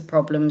sorts of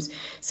problems.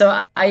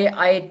 So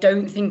I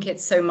don't think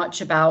it's so much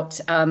about,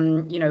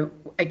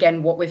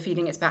 again, what we're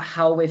feeding. It's about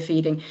how we're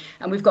feeding.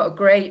 And we've got a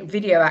great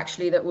video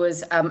actually that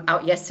was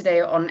out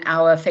yesterday on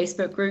our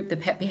Facebook group, the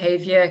Pet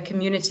Behavior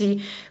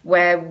Community,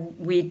 where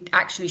we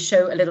actually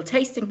show a little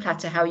tasting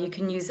platter, how you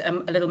can use a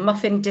little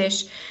muffin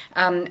dish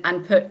and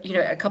put,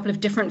 a couple of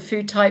different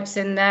food types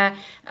in there,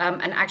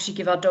 and actually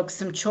give our dogs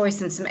some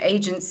choice and some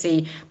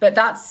agency. But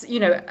that's,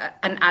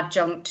 an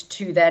adjunct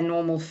to their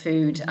normal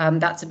food.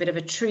 That's a bit of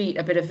a treat,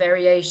 a bit of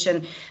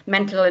variation,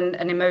 mental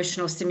and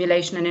emotional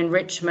stimulation and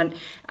enrichment.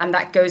 And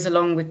that goes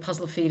along with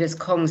puzzle feeders,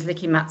 kongs,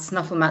 licky mats,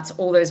 snuffle mats,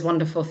 all those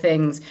wonderful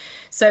things.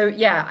 So,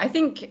 yeah, I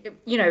think,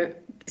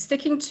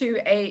 sticking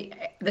to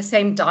the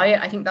same diet,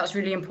 I think that's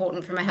really important.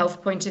 important from a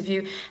health point of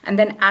view, and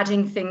then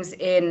adding things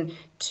in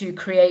to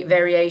create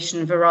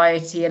variation,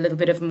 variety, a little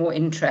bit of more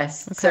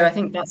interest. Okay. So I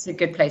think that's a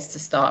good place to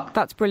start.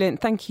 That's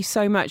brilliant. Thank you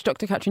so much,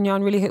 Dr. Katrin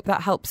Yan. Really hope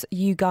that helps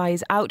you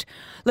guys out.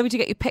 Lovely to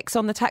get your pics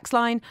on the text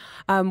line.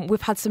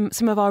 We've had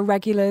some of our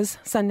regulars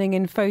sending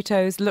in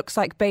photos. Looks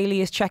like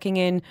Bailey is checking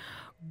in.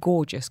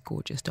 Gorgeous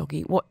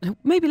doggy. What?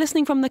 Maybe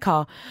listening from the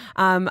car.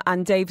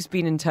 And Dave's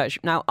been in touch.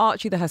 Now,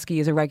 Archie the Husky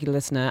is a regular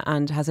listener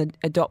and has an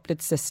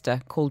adopted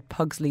sister called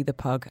Pugsley the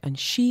Pug, and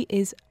she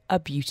is a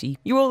beauty.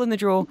 You're all in the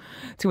draw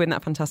to win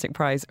that fantastic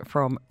prize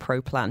from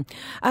Pro Plan.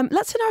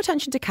 Let's turn our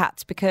attention to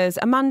cats, because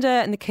Amanda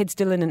and the kids,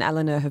 Dylan and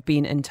Eleanor, have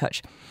been in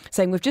touch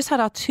saying we've just had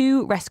our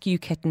 2 rescue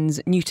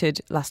kittens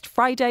neutered last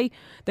Friday.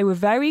 They were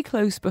very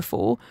close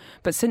before,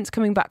 but since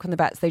coming back from the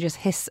vets, they just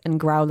hiss and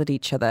growl at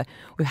each other.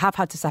 We have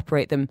had to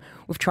separate them.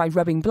 We've tried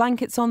rubbing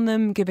blankets on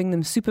them, giving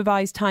them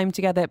supervised time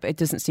together, but it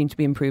doesn't seem to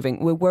be improving.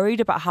 We're worried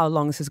about how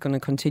long this is going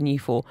to continue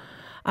for.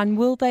 And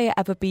will they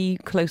ever be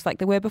close like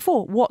they were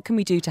before? What can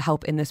we do to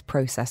help in this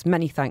process?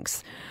 Many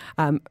thanks.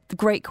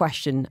 Great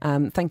question.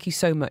 Thank you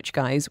so much,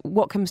 guys.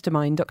 What comes to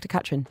mind, Dr.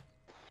 Katrin?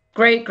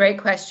 Great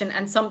question,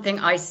 and something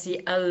I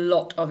see a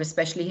lot of,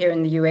 especially here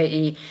in the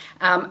UAE.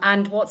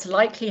 And what's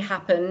likely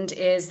happened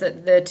is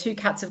that the 2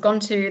 cats have gone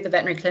to the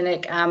veterinary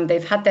clinic,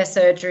 they've had their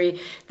surgery,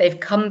 they've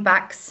come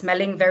back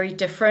smelling very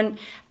different,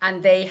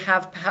 and they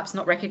have perhaps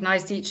not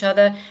recognized each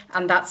other,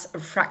 and that's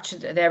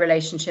fractured their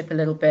relationship a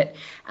little bit.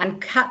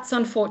 And cats,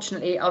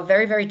 unfortunately, are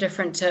very, very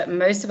different to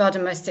most of our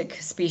domestic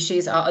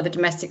species, our other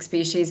domestic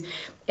species,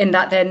 in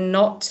that they're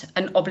not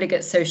an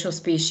obligate social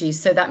species.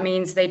 So that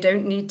means they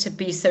don't need to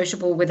be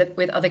sociable with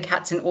other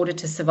cats in order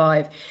to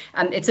survive.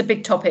 And it's a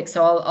big topic,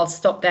 so I'll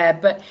stop there.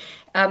 But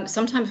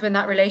sometimes when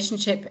that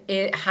relationship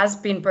it has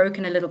been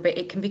broken a little bit,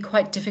 it can be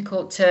quite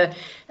difficult to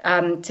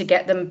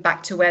get them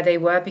back to where they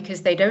were,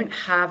 because they don't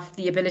have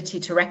the ability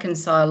to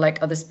reconcile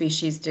like other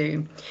species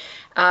do.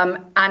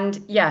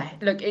 And yeah,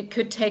 look, it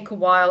could take a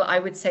while. I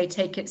would say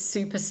take it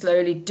super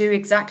slowly. Do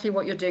exactly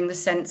what you're doing, the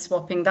scent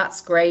swapping.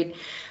 That's great.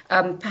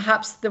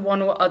 Perhaps the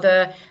one or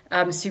other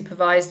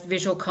supervised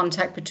visual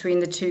contact between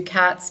the 2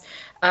 cats.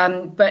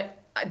 But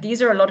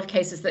these are a lot of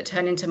cases that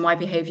turn into my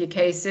behavior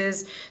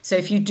cases. So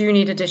if you do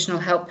need additional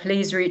help,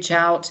 please reach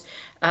out.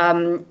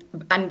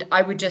 And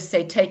I would just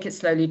say, take it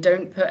slowly.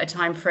 Don't put a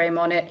time frame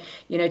on it.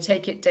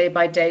 Take it day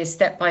by day,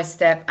 step by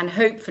step. And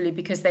hopefully,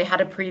 because they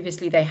had a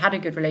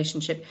good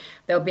relationship,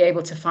 they'll be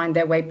able to find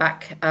their way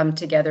back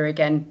together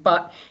again.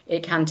 But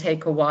it can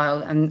take a while.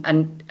 And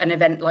an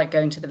event like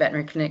going to the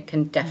veterinary clinic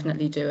can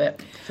definitely do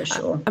it, for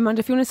sure. Amanda,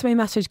 if you want to send me a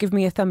message, give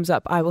me a thumbs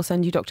up. I will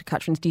send you Dr.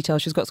 Katrin's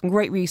details. She's got some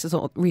great resources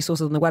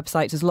on the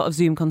website. There's a lot of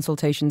Zoom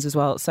consultations as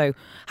well. So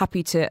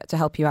happy to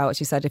help you out, as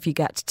you said, if you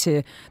get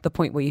to the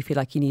point where you feel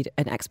like you need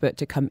an expert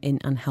to come in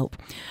and help.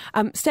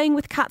 Staying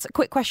with cats, a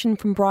quick question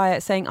from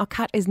Briar saying our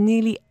cat is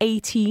nearly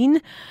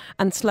 18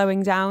 and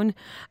slowing down.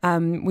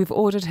 We've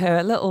ordered her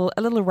a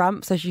little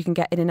ramp so she can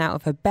get in and out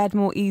of her bed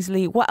more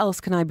easily. What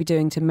else can I be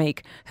doing to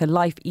make her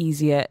life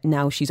easier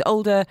now she's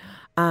older?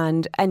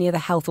 And any other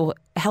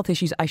health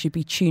issues I should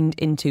be tuned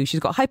into? She's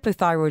got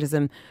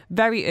hypothyroidism,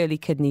 very early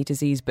kidney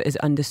disease, but is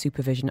under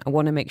supervision. I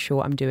want to make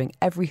sure I'm doing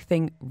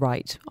everything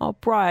right. Oh,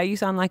 Briar, you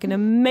sound like an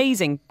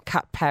amazing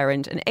cat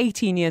parent, and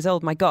 18 years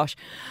old, my gosh.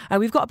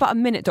 We've got about a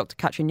minute, Dr.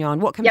 Katrin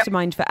Yan. What comes to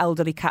mind for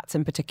elderly cats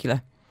in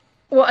particular?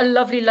 What a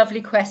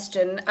lovely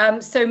question.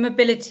 So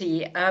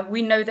mobility.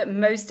 We know that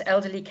most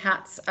elderly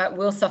cats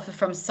will suffer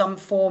from some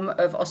form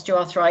of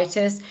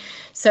osteoarthritis.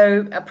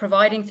 So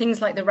providing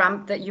things like the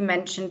ramp that you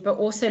mentioned, but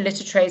also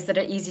litter trays that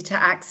are easy to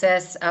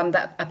access,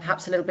 that are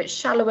perhaps a little bit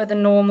shallower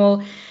than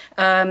normal.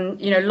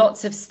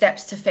 Lots of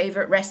steps to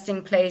favourite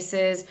resting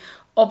places.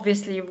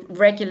 Obviously,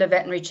 regular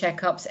veterinary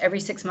checkups every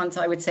 6 months,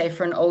 I would say,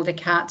 for an older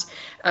cat,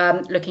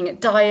 looking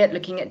at diet,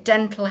 looking at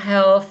dental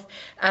health,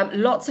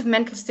 lots of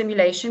mental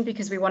stimulation,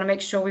 because we want to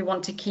make sure we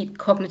want to keep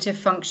cognitive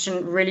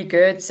function really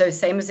good. So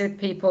same as with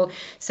people.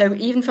 So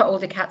even for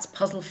older cats,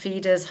 puzzle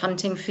feeders,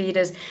 hunting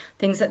feeders,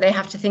 things that they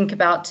have to think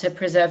about to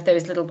preserve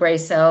those little grey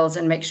cells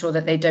and make sure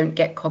that they don't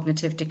get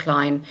cognitive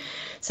decline.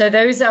 So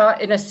those are,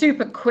 in a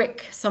super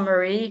quick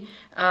summary,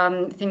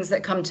 things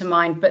that come to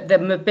mind. But the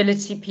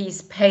mobility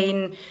piece,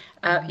 pain,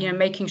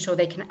 making sure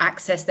they can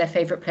access their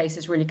favourite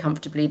places really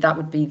comfortably, that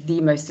would be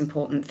the most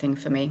important thing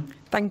for me.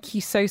 Thank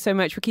you so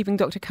much for keeping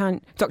Dr.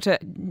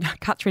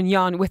 Katrin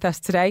Yan with us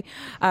today,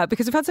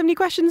 because we've had so many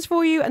questions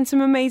for you and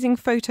some amazing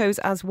photos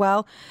as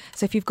well.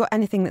 So if you've got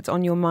anything that's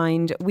on your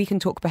mind, we can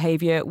talk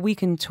behaviour, we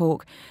can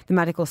talk the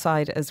medical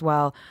side as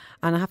well.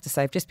 And I have to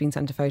say, I've just been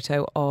sent a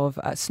photo of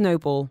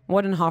Snowball,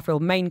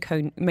 1.5-year-old Maine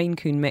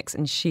Coon mix,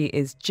 and she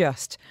is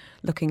just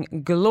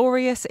looking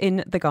glorious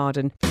in the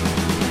garden.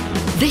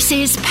 This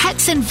is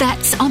Pets and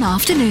Vets on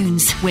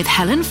Afternoons with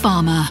Helen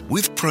Farmer.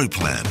 With Pro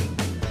Plan.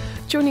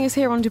 Joining us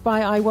here on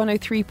Dubai Eye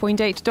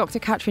 103.8, Dr.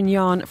 Katrin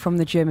Yan from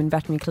the German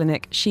Veterinary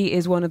Clinic. She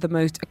is one of the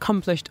most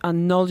accomplished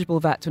and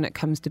knowledgeable vets when it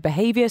comes to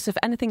behaviour. So if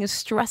anything is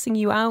stressing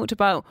you out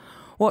about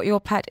what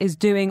your pet is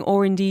doing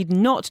or indeed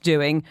not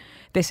doing,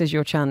 this is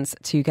your chance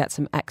to get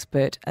some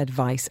expert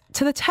advice.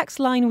 To the text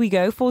line we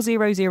go,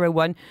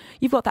 4001.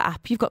 You've got the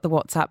app, you've got the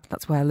WhatsApp.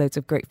 That's where loads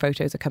of great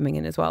photos are coming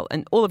in as well.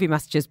 And all of your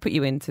messages put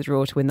you into the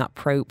draw to win that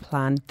Pro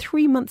Plan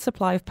 3-month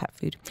supply of pet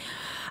food.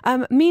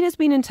 Mina's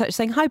been in touch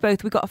saying, hi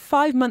both, we got a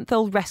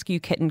 5-month-old rescue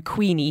kitten,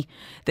 Queenie,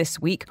 this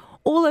week.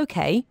 All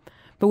okay.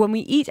 But when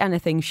we eat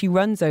anything, she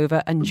runs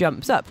over and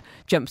jumps up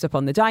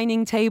on the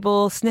dining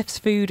table, sniffs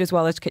food as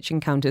well as kitchen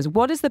counters.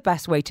 What is the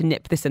best way to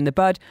nip this in the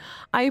bud?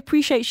 I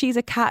appreciate she's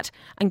a cat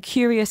and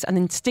curious and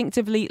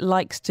instinctively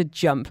likes to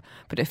jump,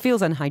 but it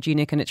feels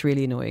unhygienic and it's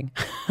really annoying.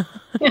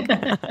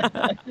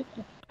 Can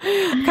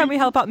we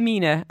help out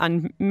Mina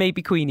and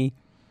maybe Queenie?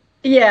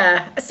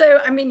 Yeah. So,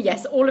 I mean,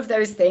 yes, all of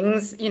those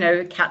things,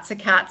 cats are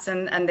cats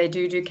and they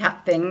do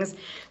cat things.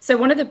 So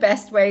one of the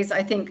best ways,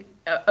 I think,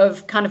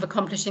 of kind of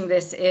accomplishing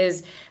this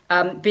is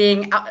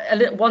being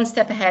one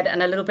step ahead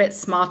and a little bit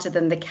smarter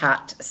than the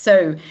cat.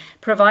 So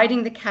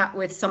providing the cat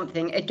with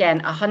something,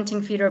 again, a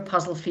hunting feeder, a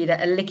puzzle feeder,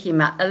 a licky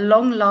mat, a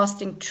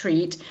long-lasting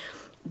treat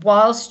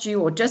whilst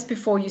you or just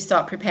before you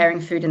start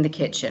preparing food in the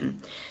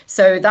kitchen.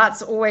 So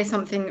that's always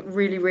something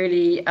really,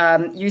 really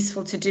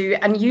useful to do.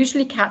 And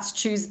usually cats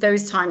choose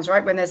those times,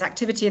 right, when there's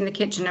activity in the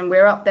kitchen and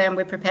we're up there and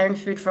we're preparing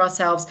food for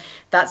ourselves.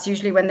 That's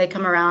usually when they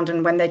come around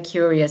and when they're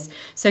curious.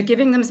 So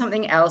giving them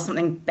something else,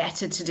 something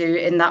better to do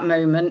in that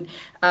moment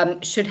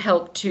should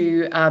help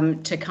to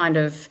kind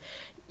of,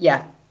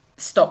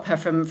 stop her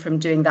from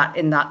doing that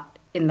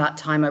in that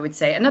time, I would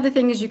say. Another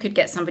thing is you could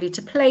get somebody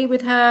to play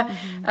with her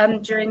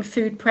during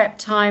food prep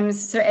times.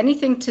 So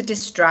anything to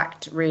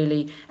distract,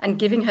 really, and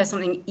giving her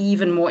something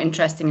even more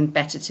interesting and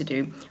better to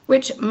do,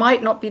 which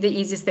might not be the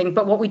easiest thing.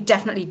 But what we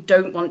definitely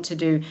don't want to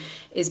do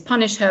is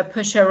punish her,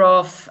 push her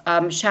off,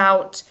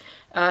 shout,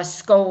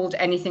 scold,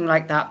 anything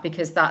like that,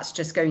 because that's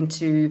just going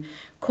to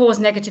cause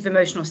negative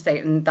emotional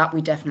state, and that we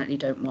definitely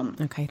don't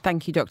want. Okay,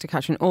 thank you, Dr.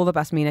 Katrin. All the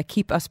best, Mina.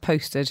 Keep us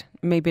posted.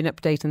 Maybe an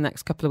update in the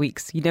next couple of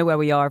weeks. You know where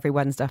we are every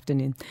Wednesday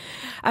afternoon.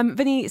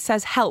 Vinny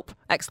says, help, !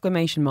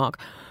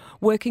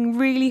 Working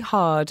really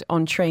hard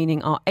on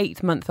training our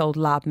 8-month-old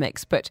lab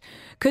mix, but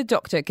could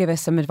Doctor give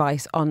us some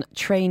advice on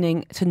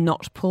training to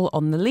not pull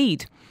on the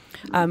lead?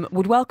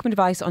 Would welcome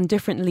advice on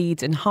different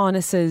leads and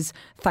harnesses.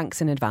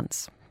 Thanks in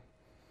advance.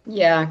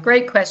 Yeah,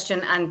 great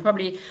question, and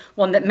probably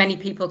one that many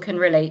people can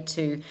relate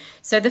to.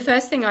 So the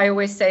first thing I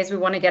always say is we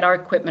want to get our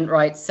equipment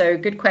right. So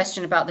good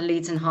question about the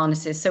leads and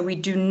harnesses. So we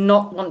do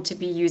not want to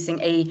be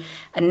using a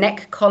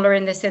neck collar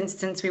in this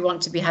instance. We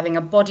want to be having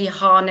a body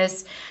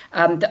harness.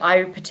 That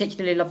I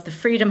particularly love the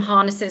Freedom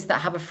harnesses that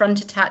have a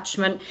front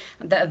attachment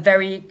that are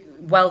very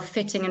well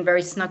fitting and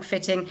very snug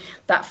fitting.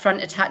 That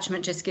front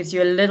attachment just gives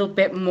you a little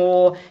bit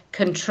more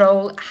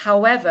control.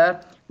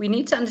 However, we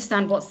need to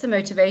understand what's the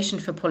motivation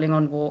for pulling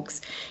on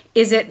walks.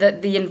 Is it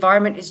that the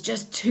environment is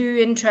just too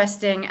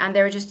interesting and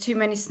there are just too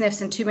many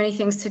sniffs and too many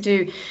things to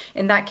do?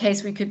 In that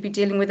case, we could be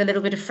dealing with a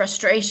little bit of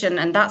frustration,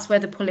 and that's where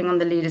the pulling on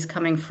the lead is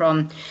coming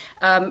from.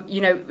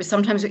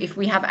 Sometimes if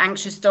we have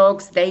anxious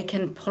dogs, they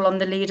can pull on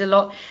the lead a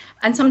lot.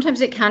 And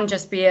sometimes it can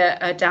just be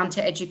a down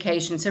to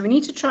education. So we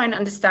need to try and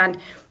understand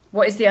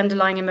what is the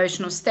underlying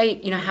emotional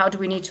state? How do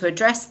we need to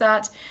address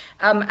that?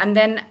 And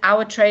then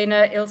our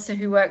trainer, Ilse,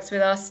 who works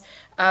with us,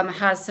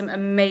 has some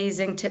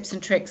amazing tips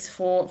and tricks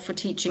for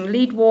teaching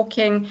lead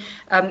walking.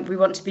 We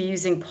want to be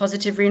using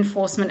positive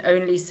reinforcement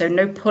only, so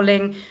no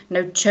pulling,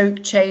 no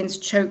choke chains,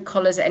 choke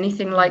collars,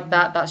 anything like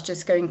that. That's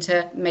just going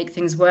to make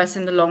things worse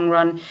in the long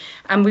run.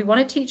 And we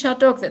want to teach our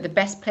dog that the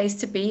best place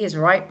to be is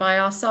right by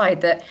our side,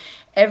 that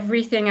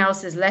everything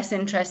else is less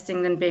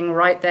interesting than being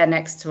right there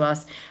next to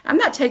us. And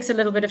that takes a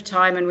little bit of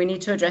time, and we need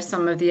to address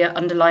some of the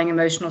underlying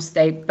emotional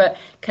state, but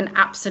can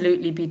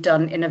absolutely be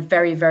done in a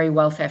very, very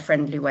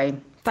welfare-friendly way.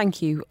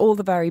 Thank you. All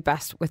the very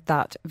best with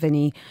that,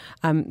 Vinny.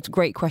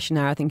 Great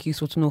questionnaire. I think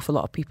useful to an awful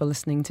lot of people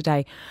listening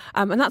today.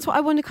 And that's what I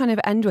want to kind of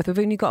end with. We've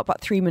only got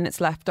about 3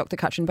 minutes left, Dr.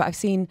 Katrin, but I've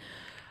seen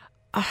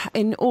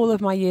in all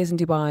of my years in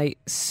Dubai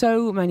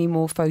so many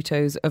more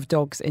photos of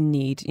dogs in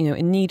need,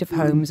 in need of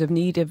homes, of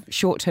need of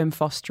short-term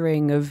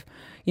fostering, of,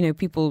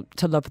 people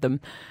to love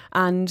them.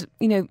 And,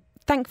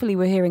 thankfully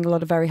we're hearing a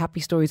lot of very happy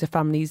stories of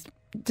families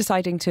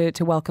deciding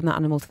to welcome that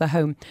animal to their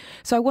home.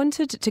 So I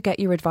wanted to get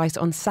your advice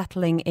on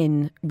settling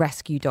in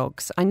rescue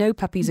dogs. I know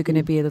puppies are going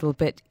to be a little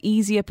bit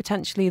easier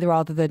potentially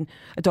rather than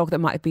a dog that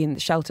might have been in the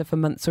shelter for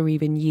months or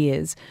even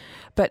years.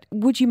 But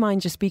would you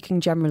mind just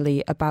speaking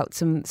generally about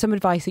some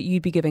advice that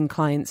you'd be giving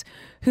clients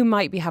who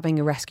might be having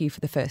a rescue for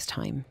the first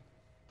time?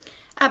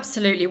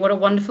 Absolutely. What a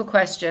wonderful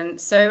question.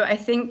 So I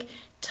think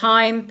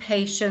time,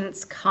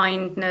 patience,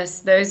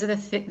 kindness, those are the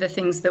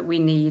things that we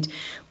need.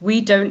 We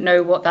don't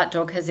know what that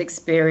dog has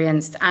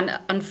experienced. And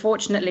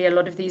unfortunately, a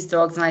lot of these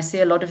dogs, and I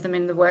see a lot of them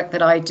in the work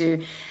that I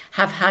do,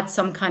 have had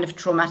some kind of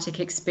traumatic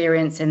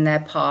experience in their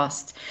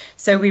past.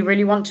 So we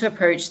really want to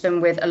approach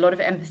them with a lot of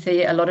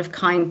empathy, a lot of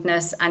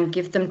kindness, and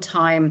give them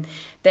time.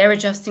 They're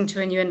adjusting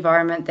to a new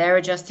environment. They're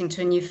adjusting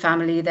to a new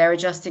family. They're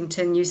adjusting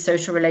to new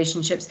social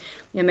relationships.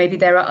 Maybe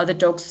there are other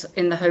dogs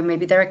in the home.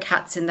 Maybe there are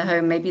cats in the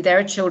home. Maybe there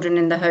are children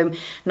in the home,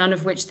 none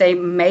of which they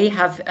may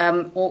have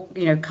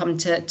come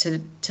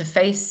to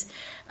face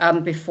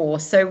before.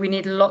 So we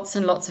need lots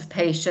and lots of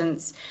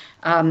patience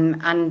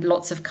and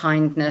lots of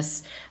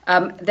kindness.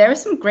 There are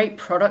some great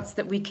products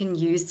that we can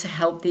use to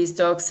help these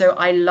dogs. So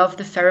I love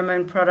the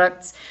pheromone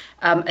products.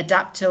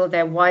 Adaptil,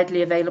 they're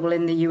widely available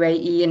in the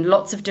UAE in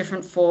lots of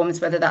different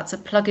forms, whether that's a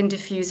plug-in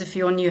diffuser for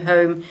your new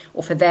home,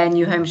 or for their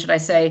new home, should I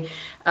say,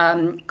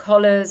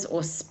 collars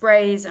or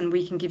sprays, and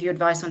we can give you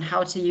advice on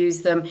how to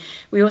use them.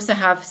 We also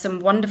have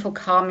some wonderful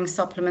calming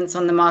supplements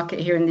on the market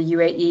here in the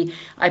UAE.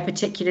 I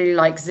particularly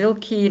like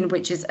Zilkeen,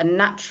 which is a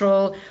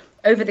natural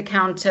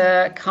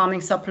over-the-counter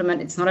calming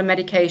supplement. It's not a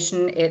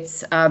medication.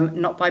 It's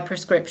not by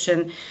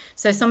prescription.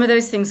 So some of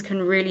those things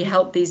can really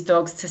help these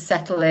dogs to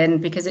settle in,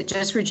 because it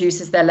just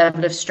reduces their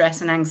level of stress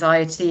and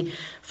anxiety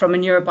from a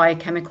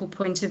neurobiochemical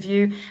point of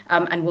view,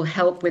 and will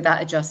help with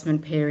that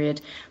adjustment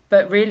period.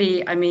 But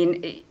really, I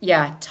mean,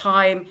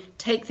 time,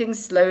 take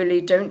things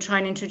slowly. Don't try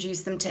and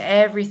introduce them to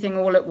everything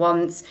all at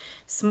once.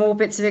 Small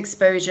bits of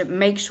exposure.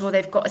 Make sure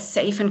they've got a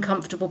safe and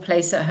comfortable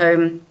place at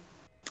home.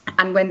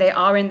 And when they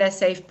are in their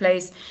safe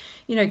place,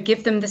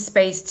 give them the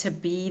space to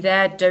be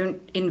there.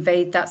 Don't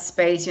invade that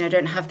space.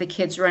 Don't have the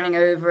kids running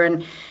over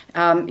and,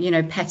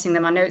 petting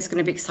them. I know it's going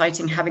to be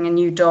exciting having a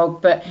new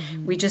dog, but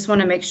we just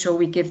want to make sure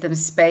we give them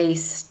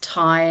space,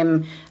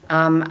 time,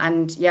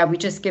 we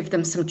just give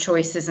them some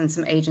choices and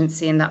some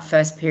agency in that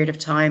first period of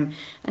time,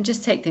 and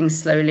just take things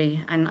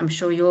slowly. And I'm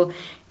sure you'll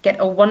get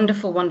a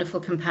wonderful, wonderful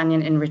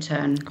companion in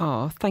return.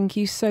 Oh, thank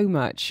you so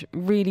much.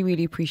 Really,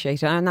 really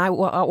appreciate it. And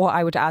what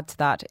I would add to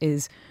that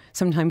is,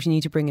 sometimes you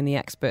need to bring in the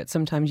experts.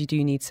 Sometimes you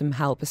do need some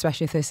help,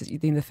 especially if this is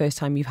the first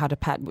time you've had a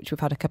pet, which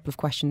we've had a couple of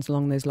questions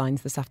along those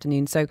lines this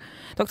afternoon. So,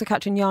 Dr.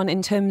 Katrin-Jan,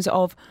 in terms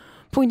of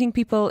pointing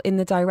people in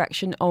the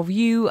direction of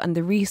you and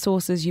the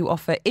resources you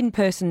offer in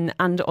person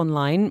and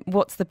online,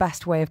 what's the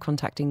best way of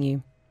contacting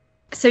you?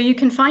 So you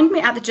can find me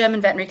at the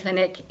German Veterinary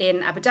Clinic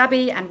in Abu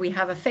Dhabi, and we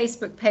have a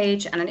Facebook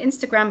page and an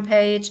Instagram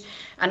page,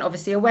 and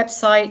obviously a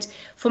website.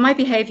 For my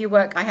behaviour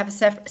work, I have a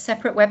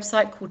separate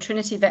website called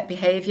Trinity Vet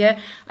Behaviour.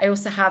 I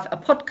also have a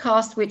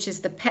podcast, which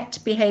is the Pet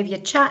Behaviour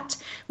Chat,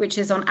 which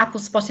is on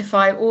Apple,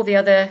 Spotify, all the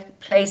other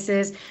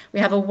places. We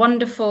have a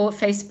wonderful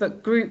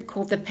Facebook group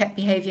called the Pet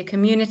Behaviour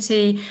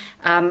Community,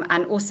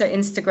 and also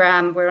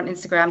Instagram. We're on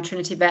Instagram,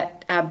 Trinity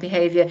Vet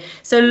Behaviour.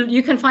 So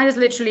you can find us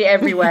literally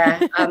everywhere.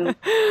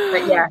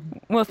 But yeah.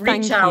 Well,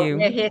 thank Reach out. you.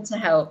 We're here to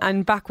help.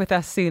 And back with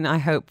us soon, I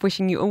hope.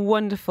 Wishing you a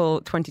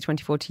wonderful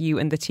 2024 to you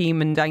and the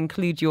team, and I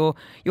include your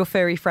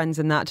furry friends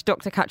in that.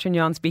 Dr.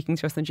 Katrin-Jan speaking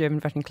to us in the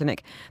German Veterinary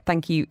Clinic.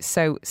 Thank you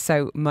so,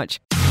 so much.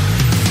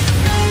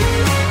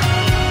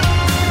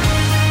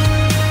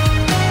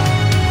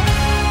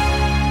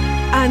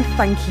 And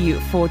thank you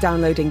for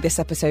downloading this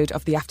episode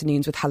of the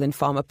Afternoons with Helen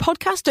Farmer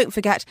podcast. Don't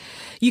forget,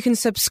 you can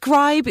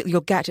subscribe.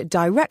 You'll get it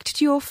direct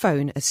to your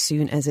phone as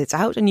soon as it's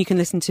out. And you can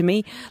listen to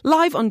me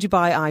live on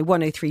Dubai Eye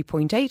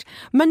 103.8,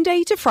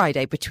 Monday to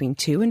Friday between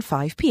 2 and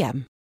 5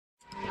 p.m.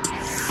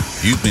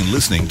 You've been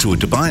listening to a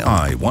Dubai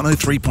Eye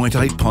 103.8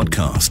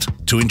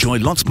 podcast. To enjoy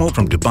lots more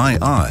from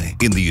Dubai Eye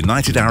in the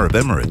United Arab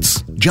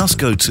Emirates, just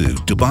go to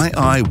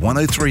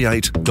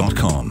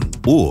DubaiEye1038.com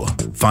or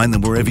find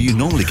them wherever you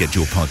normally get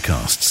your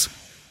podcasts.